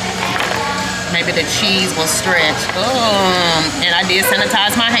 Maybe the cheese will stretch. Oh, and I did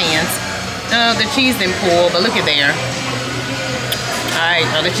sanitize my hands. The cheese didn't pull, but look at there. Alright,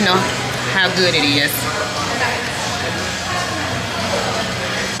 I'll let you know how good it is.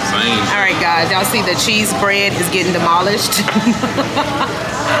 Alright guys, y'all see the cheese bread is getting demolished.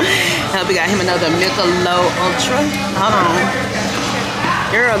 We got him another Michelob Ultra. Hold on.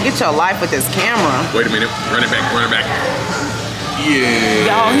 Girl, get your life with this camera. Wait a minute, run it back, run it back. Yeah.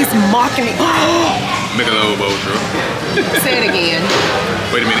 Y'all, he's mocking me. Michelob Ultra. Say it again.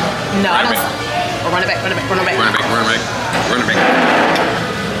 Wait a minute. No, I don't. Oh, run it back, run it back, run it back. Run it back, run it back, run it back.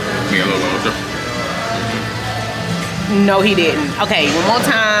 Michelob Ultra. No, he didn't. Okay, one more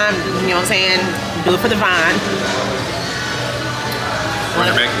time. You know what I'm saying? Do it for the vine. Run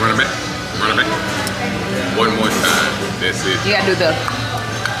it back, run it back, run it back. One more time. That's it. You gotta do the.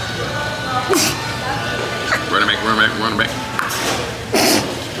 Run it back, run it back, run it back.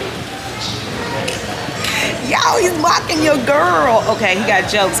 Yo, he's mocking your girl. Okay, he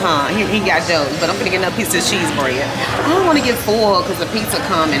got jokes, huh? He got jokes, but I'm gonna get another piece of cheese bread. I don't want to get full because the pizza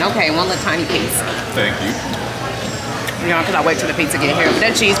coming. Okay, one little tiny piece. Thank you. You know, because I wait till the pizza get here. But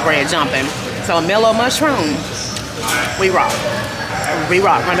that cheese bread jumping. So a mellow mushroom. We rock. We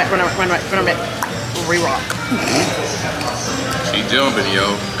rock. Run back, run back, run back, run back. We rock. She jumping,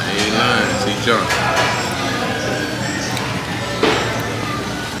 yo. I ain't lying. She jumping.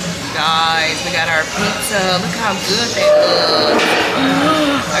 Guys, we got our pizza. Look how good that looks.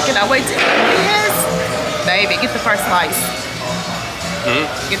 I cannot wait to eat this. Baby, get the first slice.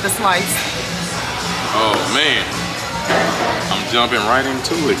 Get the slice. Oh, man. I'm jumping right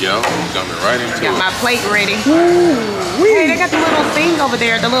into it, yo. I'm jumping right into it. Got my plate ready. Ooh, hey, they got the little thing over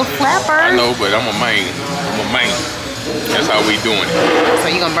there, the little flapper. I know, but I'm a man. I'm a man. That's how we doing it.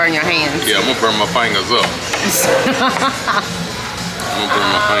 So you gonna burn your hands? Yeah, I'm gonna burn my fingers up. I'm gonna burn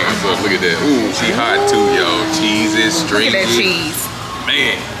my fingers up. Look at that. Ooh, she hot too, yo. Cheese is stringy. Look at that cheese.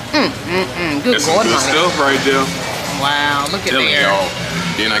 Man. Good That's some good stuff right there. Wow, look at there. Y'all.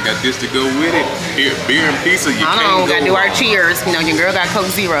 Then I got this to go with it. Here, beer and pizza, you can't go gotta do wrong. our cheers. You know, your girl got Coke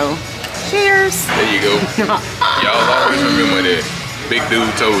Zero. Cheers. There you go. Y'all always remember that. Big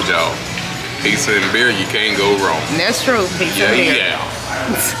dude told y'all. Pizza and beer, you can't go wrong. That's true. Pizza and beer.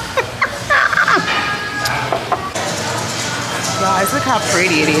 Guys, look how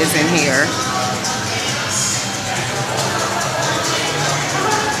pretty it is in here.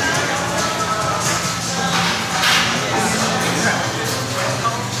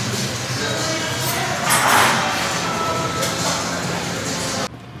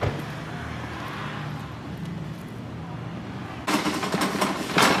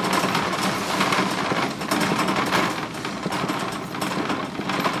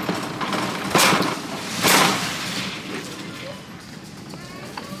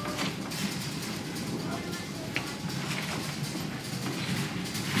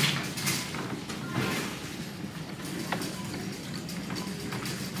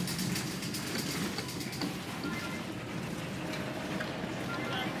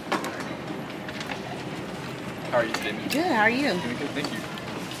 How are you today? Good, how are you? Doing good, thank you.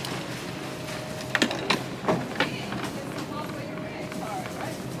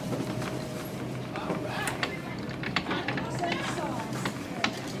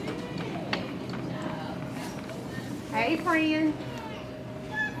 Hey, friend.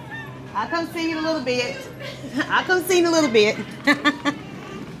 I'll come see you in a little bit. I'll come see you in a little bit.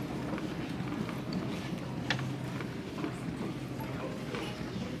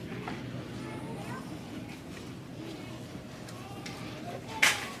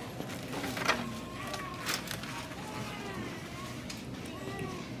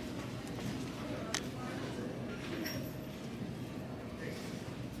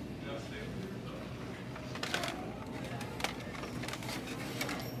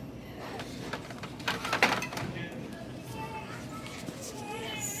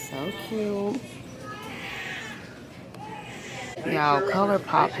 So cute. Y'all,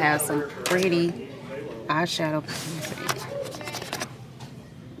 ColourPop has some pretty eyeshadow.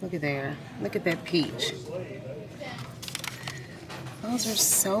 Look at there. Look at that peach. Those are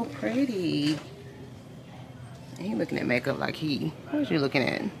so pretty. He looking at makeup like he. What are you looking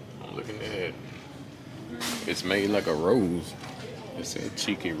at? I'm looking at It's made like a rose. It said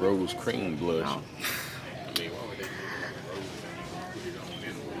cheeky rose cream blush. Oh. I mean, why would they do it like a rose? Put it on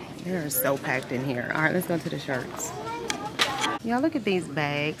men? They're so packed in here. All right, let's go to the shirts. Y'all look at these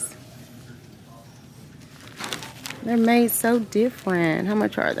bags. They're made so different. How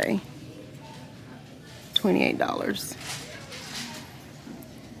much are they? $28.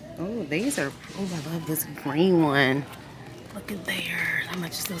 Oh, these are, oh, I love this green one. Look at there. How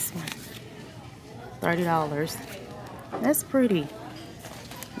much is this one? $30. That's pretty.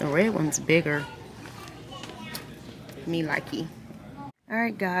 The red one's bigger. Me likey.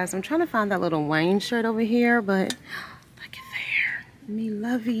 Alright guys, I'm trying to find that little Wayne shirt over here, but look at there. Me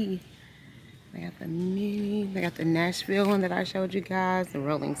lovey. They got the mini, they got the Nashville one that I showed you guys, the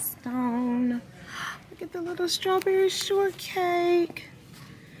Rolling Stone. Look at the little strawberry shortcake.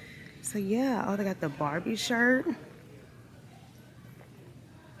 So yeah, oh, they got the Barbie shirt.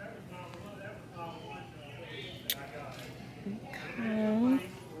 Okay.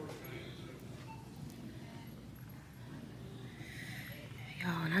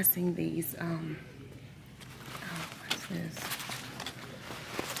 Y'all, and I seen these, what's this?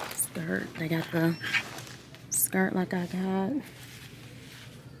 Skirt. They got the skirt like I got.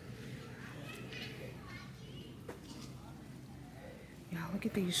 Y'all, look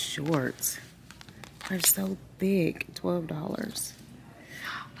at these shorts. They're so thick. $12.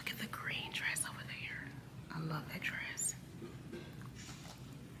 Look at the green dress over there. I love that dress.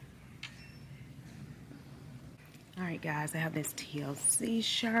 Alright guys, I have this TLC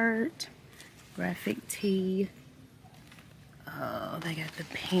shirt. Graphic tee. Oh, they got the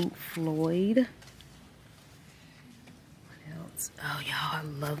Pink Floyd. What else? Oh, y'all, I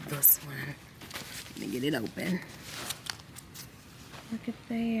love this one. Let me get it open. Look at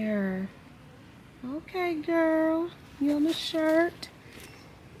there. Okay, girl. You on the shirt.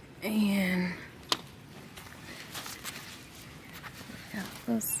 And got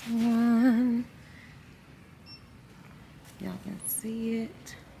this one. Y'all can see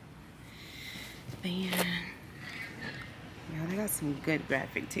it. Then, yeah, they got some good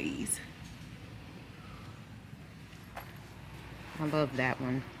graphic tees. I love that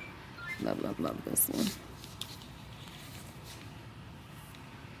one. Love, love, love this one.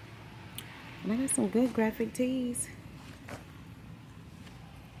 And I got some good graphic tees.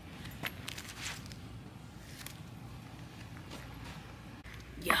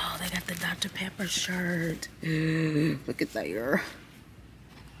 Y'all, they got the Dr. Pepper shirt. Look at there.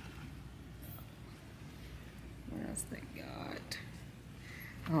 What else they got?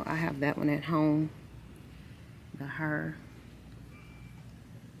 Oh, I have that one at home. The Her.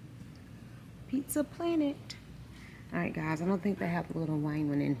 Pizza Planet. Alright guys, I don't think they have the little Wayne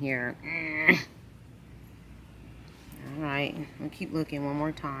one in here. Alright, I'll keep looking one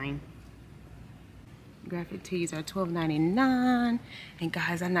more time. Graphic tees are $12.99. And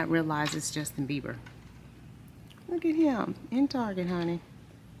guys, I not realize it's Justin Bieber. Look at him in Target, honey.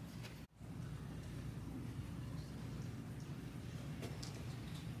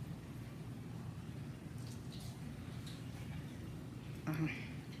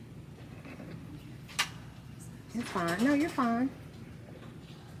 It's fine. No, you're fine.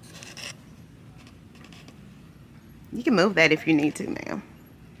 You can move that if you need to, ma'am.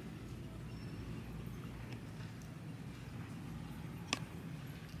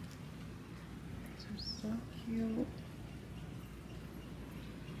 These are so cute.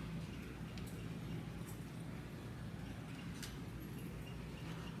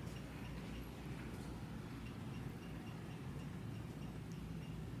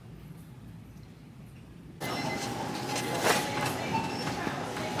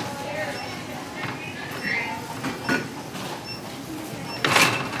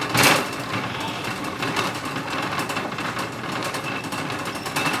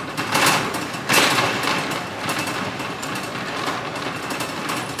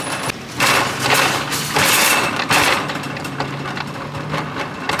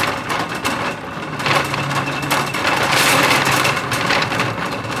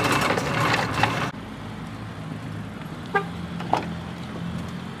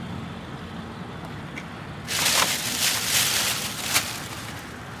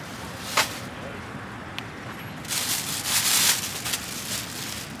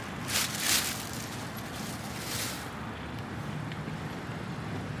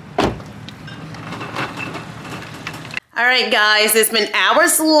 Alright guys, it's been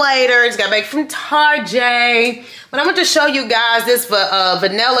hours later. Just got back from Target. But I want to show you guys this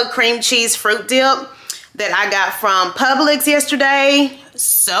vanilla cream cheese fruit dip that I got from Publix yesterday.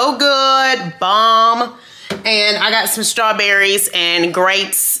 So good, bomb. And I got some strawberries and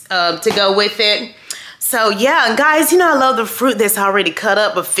grapes to go with it. So yeah, and guys, you know I love the fruit that's already cut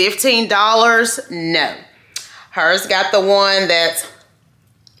up, but $15, no. Hers got the one that's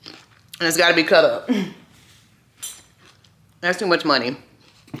got to be cut up. That's too much money.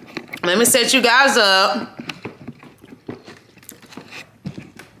 Let me set you guys up.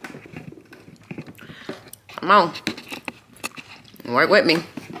 Come on. Work with me.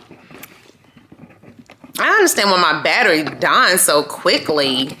 I don't understand why my battery dying so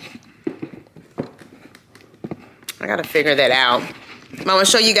quickly. I gotta figure that out. I'm gonna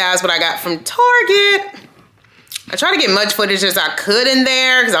show you guys what I got from Target. I tried to get much footage as I could in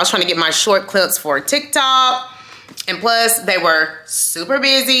there because I was trying to get my short clips for TikTok. And plus, they were super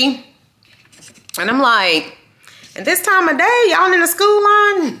busy. And I'm like, at this time of day, y'all in the school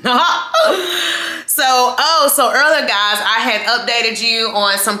line? So earlier, guys, I had updated you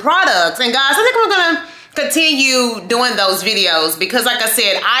on some products. And guys, I think we're gonna continue doing those videos because like I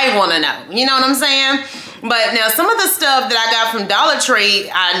said, I wanna know. You know what I'm saying? But now some of the stuff that I got from Dollar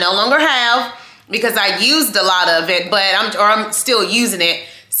Tree, I no longer have because I used a lot of it, but I'm still using it.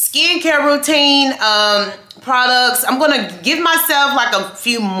 Skincare routine products. I'm gonna give myself like a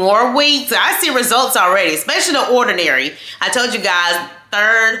few more weeks. I see results already, especially the Ordinary. I told you guys,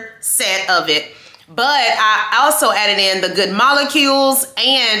 3rd set of it. But I also added in the Good Molecules,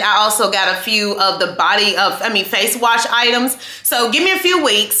 and I also got a few of the face wash items. So give me a few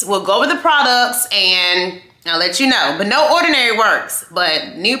weeks. We'll go over the products and I'll let you know. But no Ordinary works,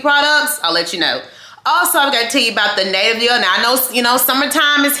 but new products, I'll let you know. Also, I've got to tell you about the Native DITL. Now, I know, you know,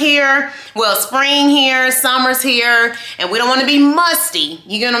 summertime is here. Well, spring here, summer's here, and we don't want to be musty.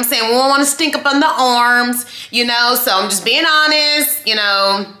 You get what I'm saying? We don't want to stink up on the arms, you know, so I'm just being honest, you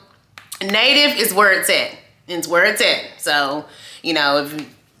know. Native is where it's at. It's where it's at. So, you know, if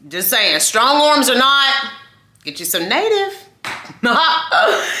just saying, strong arms or not, get you some Native.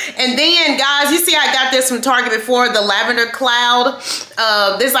 And then, guys, you see I got this from Target before, the Lavender Cloud.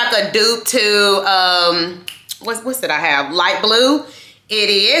 This is like a dupe to, what's that I have? Light Blue. It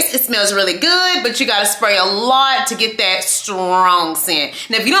is. It smells really good, but you got to spray a lot to get that strong scent.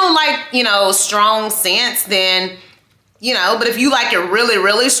 Now, if you don't like, you know, strong scents, then... You know, but if you like it really,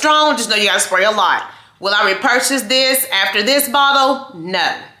 really strong, just know you gotta spray a lot. Will I repurchase this after this bottle? No.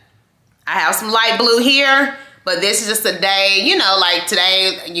 I have some light blue here, but this is just a day, you know, like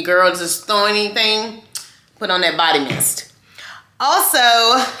today, your girl just throwing anything, put on that body mist. Also,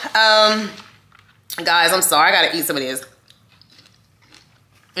 guys, I'm sorry, I gotta eat some of this.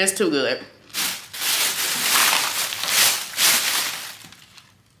 It's too good.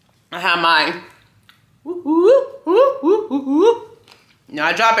 I have my no,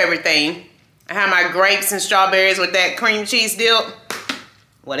 I drop everything. I have my grapes and strawberries with that cream cheese dip.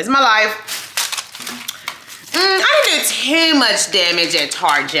 What is my life? I didn't do too much damage at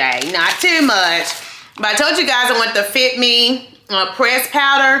Target. Not too much. But I told you guys I want the Fit Me press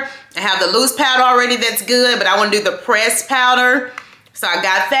powder. I have the loose powder already that's good, but I want to do the press powder. So I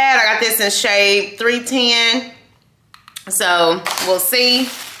got that. I got this in shade 310. So we'll see.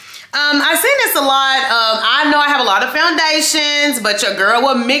 I've seen this a lot. I know I have a lot of foundations, but your girl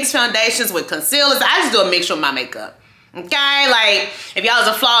will mix foundations with concealers. I just do a mixture with my makeup. Okay, like if y'all was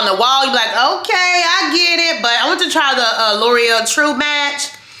a flaw in the wall, you'd be like, okay, I get it. But I want to try the L'Oreal True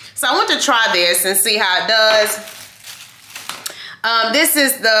Match. So I want to try this and see how it does. This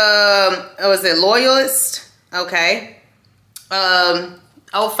is the, was it Loyalist? Okay.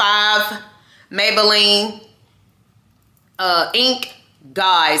 05 Maybelline ink.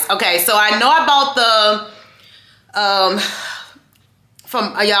 Guys, okay, so I know I bought the from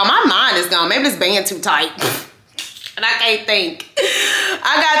y'all, my mind is gone. Maybe this band too tight and I can't think.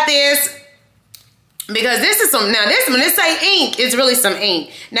 I got this because this is some, now this, when this say ink, it's really some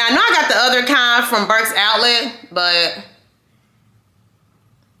ink. Now I know I got the other kind from Burke's Outlet, but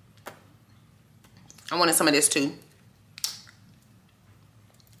I wanted some of this too.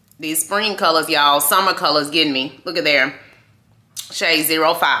 These spring colors, y'all, summer colors getting me. Look at there. Shade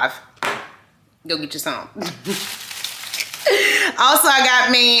 05. Go get you some. Also, I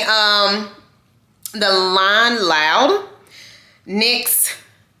got me the Line Loud NYX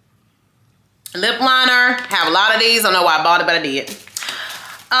lip liner. Have a lot of these. I don't know why I bought it, but I did.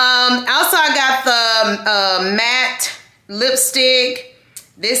 Also, I got the matte lipstick.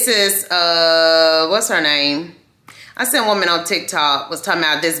 This is what's her name? I seen a woman on TikTok was talking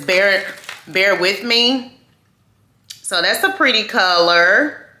about this Bear With Me. So that's a pretty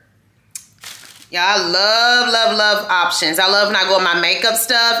color. Yeah, I love options. I love when I go with my makeup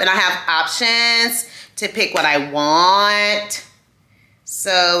stuff and I have options to pick what I want.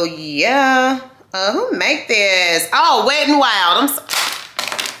 So yeah, who make this? Oh, Wet n Wild.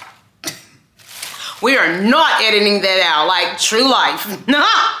 We are not editing that out, like true life. All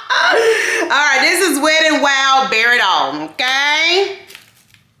right, this is Wet n Wild, Bear It All, okay?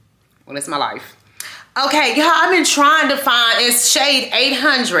 Well, that's my life. Okay, y'all, I've been trying to find, it's shade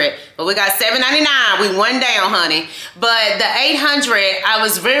 800, but we got $7.99. We one down, honey. But the 800, I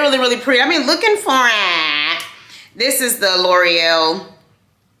was really, really pretty. I've been looking for it. This is the L'Oreal.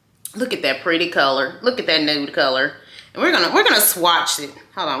 Look at that pretty color. Look at that nude color. And we're gonna swatch it.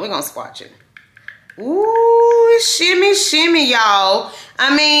 Hold on, we're gonna swatch it. Ooh, shimmy, shimmy, y'all.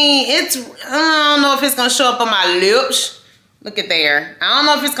 I mean, I don't know if it's gonna show up on my lips. Look at there. I don't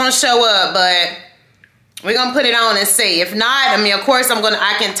know if it's gonna show up, but we're gonna put it on and see. If not, I mean, of course,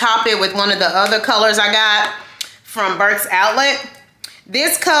 I can top it with one of the other colors I got from Burke's Outlet.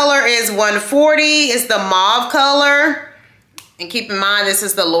 This color is 140. It's the mauve color. And keep in mind, this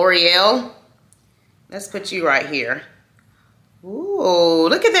is the L'Oreal. Let's put you right here. Ooh,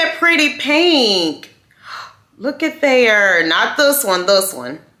 look at that pretty pink. Look at there. Not this one, this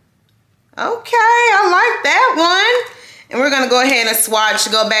one. Okay, I like that one. And we're gonna go ahead and swatch,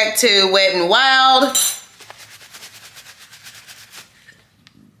 go back to Wet n Wild.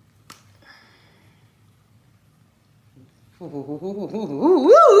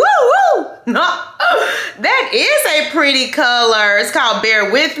 That is a pretty color. It's called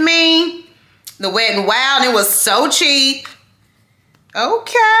Bear With Me. The Wet n Wild. It was so cheap.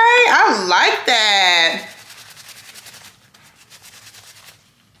 Okay, I like that.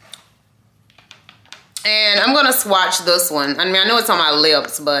 And I'm gonna swatch this one. I mean, I know it's on my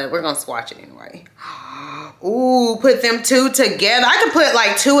lips, but we're gonna swatch it anyway. Ooh, put them two together. I could put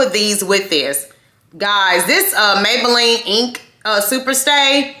like two of these with this. Guys, this Maybelline Ink Super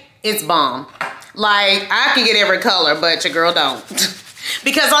Stay, it's bomb. Like, I can get every color, but your girl don't.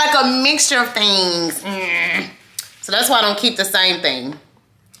 Because I like a mixture of things. So that's why I don't keep the same thing.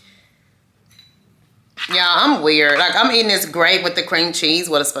 Yeah, I'm weird. Like, I'm eating this grape with the cream cheese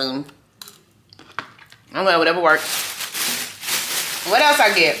with a spoon. Okay, whatever works. What else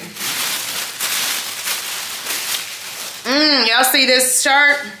I get? Y'all see this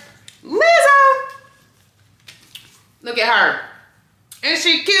shirt? Lizzo! Look at her. And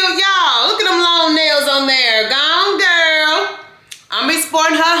she cute, y'all. Look at them long nails on there. Gone, girl. I'm be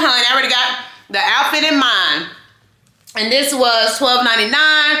sporting her, honey. I already got the outfit in mind. And this was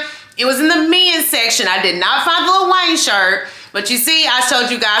 $12.99. It was in the men's section. I did not find the Lil Wayne shirt. But you see, I showed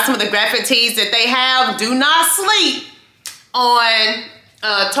you guys some of the graphic tees that they have. Do not sleep on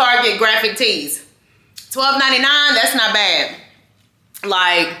Target graphic tees. $12.99, that's not bad.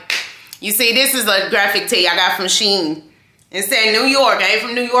 Like, you see, this is a graphic tee I got from Shein. It said New York. I ain't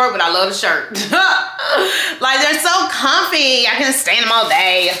from New York, but I love the shirt. Like, they're so comfy. I can stand them all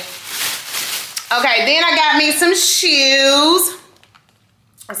day. Okay, then I got me some shoes.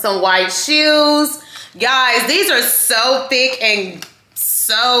 Some white shoes. Guys, these are so thick and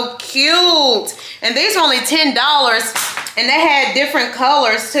so cute. And these are only $10. And they had different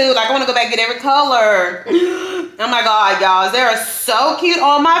colors too. Like, I want to go back and get every color. Oh my God, y'all. They are so cute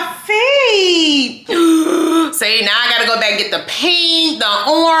on my feet. See, now I got to go back and get the pink, the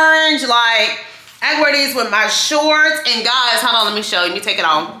orange. Like, I wear these with my shorts. And guys, hold on, let me show you. Let me take it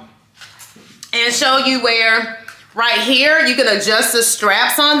off. And show you where right here, you can adjust the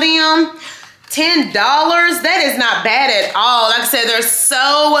straps on them. $10, that is not bad at all. Like I said, they're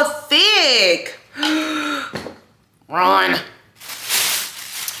so thick. Run.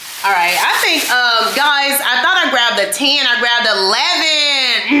 All right, I think, guys, I thought I grabbed the 10. I grabbed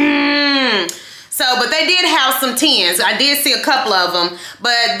 11. So, but they did have some 10s. I did see a couple of them,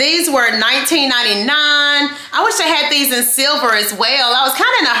 but these were $19.99. I wish I had these in silver as well. I was kind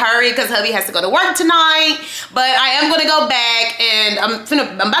of in a hurry because hubby has to go to work tonight, but I am going to go back and I'm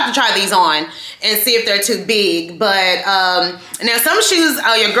about to try these on and see if they're too big. But now some shoes,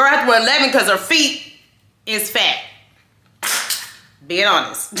 your girl has to wear 11 because her feet is fat. Being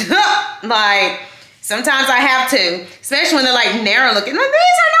honest. Like, sometimes I have to, especially when they're like narrow looking. Like,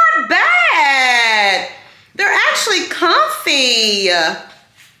 these are not bad. They're actually comfy. I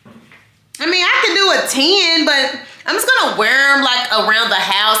mean, I could do a 10, but I'm just gonna wear them like around the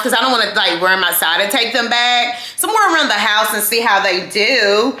house because I don't want to like wear them outside and take them back. Somewhere around the house and see how they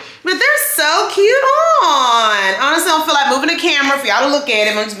do. But they're so cute on. Honestly, I don't feel like moving the camera for y'all to look at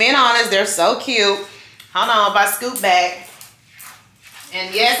them. I'm just being honest, they're so cute. Hold on, if I scoot back.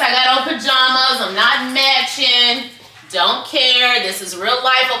 And yes, I got on pajamas. I'm not matching. Don't care. This is real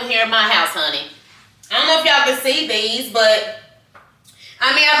life over here in my house, honey. I don't know if y'all can see these, but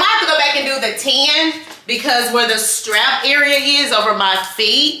I mean, I might have to go back and do the 10 because where the strap area is over my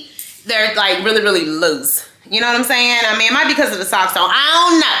feet, they're like really, really loose. You know what I'm saying? I mean, it might be because of the socks on. I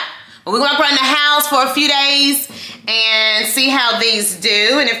don't know. We're gonna run the house for a few days and see how these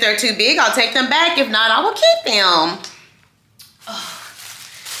do. And if they're too big, I'll take them back. If not, I will keep them.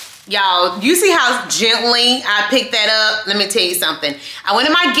 Y'all, you see how gently I picked that up? Let me tell you something. I went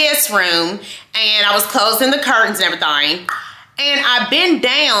in my guest room and I was closing the curtains and everything. And I bent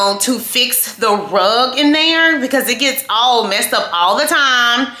down to fix the rug in there because it gets all messed up all the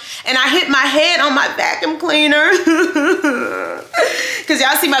time. And I hit my head on my vacuum cleaner. Because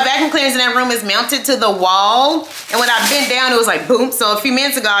y'all see my vacuum cleaners in that room is mounted to the wall. And when I bent down, it was like boom. So a few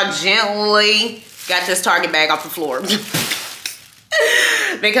minutes ago, I gently got this Target bag off the floor.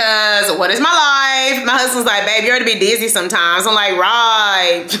 Because what is my life? My husband's like, babe, you ought to be dizzy sometimes. I'm like,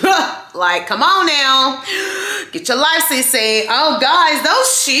 right. Like, come on now. Get your life, CC. Oh, guys,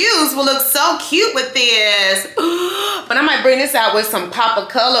 those shoes will look so cute with this. But I might bring this out with some pop of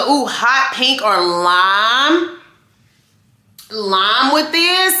color. Ooh, hot pink or lime. Lime with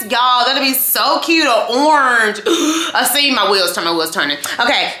this. Y'all, that'll be so cute. Or orange. I see my wheels turning.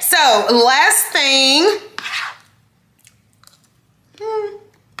 Okay, so last thing.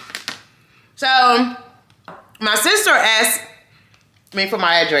 So, my sister asked me for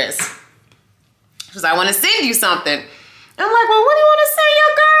my address. She was like, I want to send you something. And I'm like, well, what do you want to send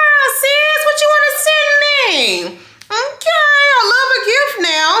your girl, sis? What you want to send me? Okay, I love a gift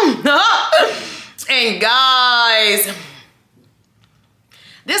now. And guys,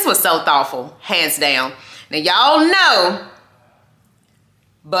 this was so thoughtful, hands down. Now, y'all know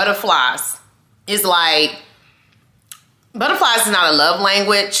butterflies is like, butterflies is not a love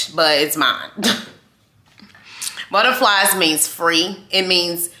language, but it's mine. Butterflies means free. It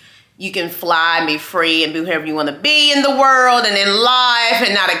means you can fly and be free and be whoever you want to be in the world and in life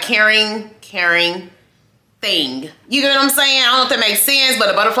and not a caring thing. You get what I'm saying? I don't know if that makes sense, but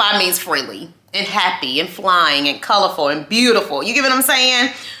a butterfly means freely and happy and flying and colorful and beautiful. You get what I'm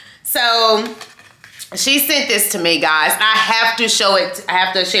saying? So she sent this to me, guys. I have to show it. I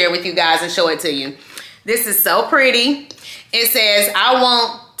have to share it with you guys and show it to you. This is so pretty. It says, I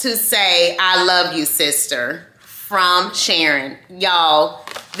want to say I love you, sister, from Sharon. Y'all,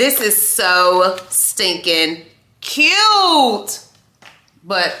 this is so stinking cute.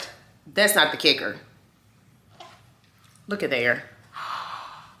 But that's not the kicker. Look at there.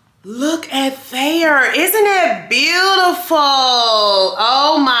 Look at there. Isn't it beautiful?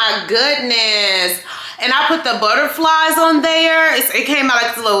 Oh my goodness. And I put the butterflies on there. It came out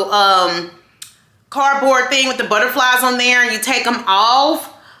like a little cardboard thing with the butterflies on there, and you take them off.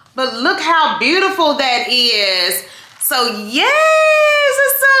 But look how beautiful that is. So yes,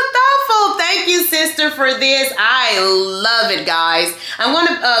 it's so thoughtful. Thank you, sister, for this. I love it, guys. I'm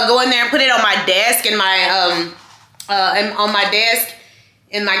gonna go in there and put it on my desk in my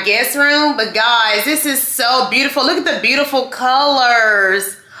in my guest room. But guys, this is so beautiful. Look at the beautiful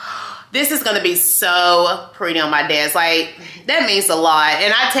colors. This is gonna be so pretty on my desk. Like, that means a lot.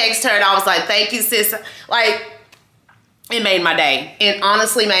 And I texted her and I was like, thank you, sis. Like, it made my day. It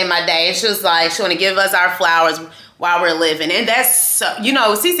honestly made my day. And she was like, she wanna give us our flowers while we're living. And that's so, you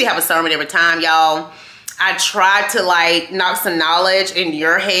know, Cece have a sermon every time, y'all. I try to like knock some knowledge in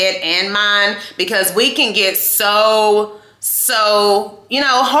your head and mine, because we can get so, you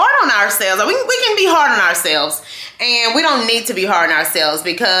know, hard on ourselves. We can be hard on ourselves, and we don't need to be hard on ourselves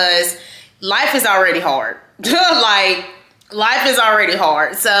because life is already hard. Like, life is already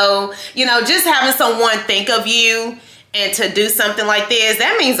hard. So, you know, just having someone think of you and to do something like this,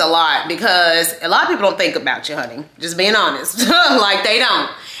 that means a lot, because a lot of people don't think about you, honey. Just being honest. Like, they don't.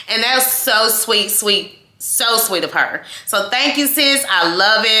 And that's so sweet, so sweet of her. So thank you, sis. I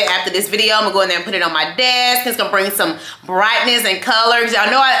love it. After this video, I'm gonna go in there and put it on my desk. It's gonna bring some brightness and colors. Y'all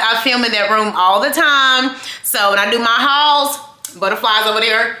know I film in that room all the time. So when I do my hauls, butterflies over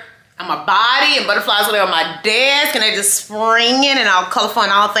there on my body and butterflies over there on my desk, and they're just springing and all colorful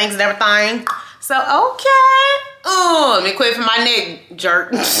and all things and everything. So, okay. Oh, let me quit for my neck,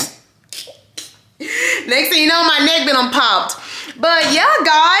 jerk. Next thing you know, my neck been popped. But yeah,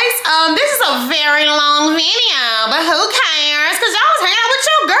 guys, this is a very long video, but who cares? Because y'all was hanging out with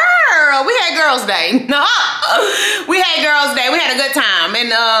your girl. We had girls' day. We had girls' day. We had a good time. And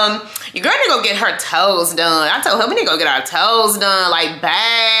your girl need to go get her toes done. I told her we need to go get our toes done, like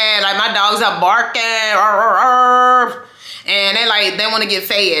bad. Like, my dogs are barking. And they want to get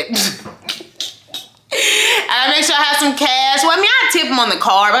fed. And I make sure I have some cash. Well, I mean, I tip them on the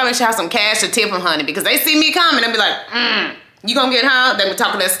card, but I make sure I have some cash to tip them, honey, because they see me coming. They'll be like, you gonna get her? They be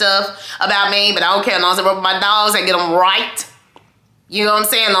talking that stuff about me, but I don't care. As long as I work with my dogs, I get them right. You know what I'm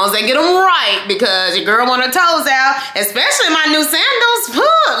saying? As long as they get them right, because your girl want her toes out, especially my new sandals.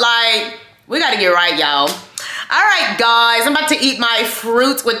 Like, we gotta get right, y'all. All right, guys, I'm about to eat my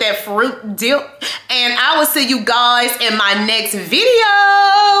fruit with that fruit dip, and I will see you guys in my next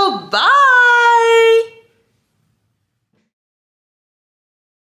video. Bye.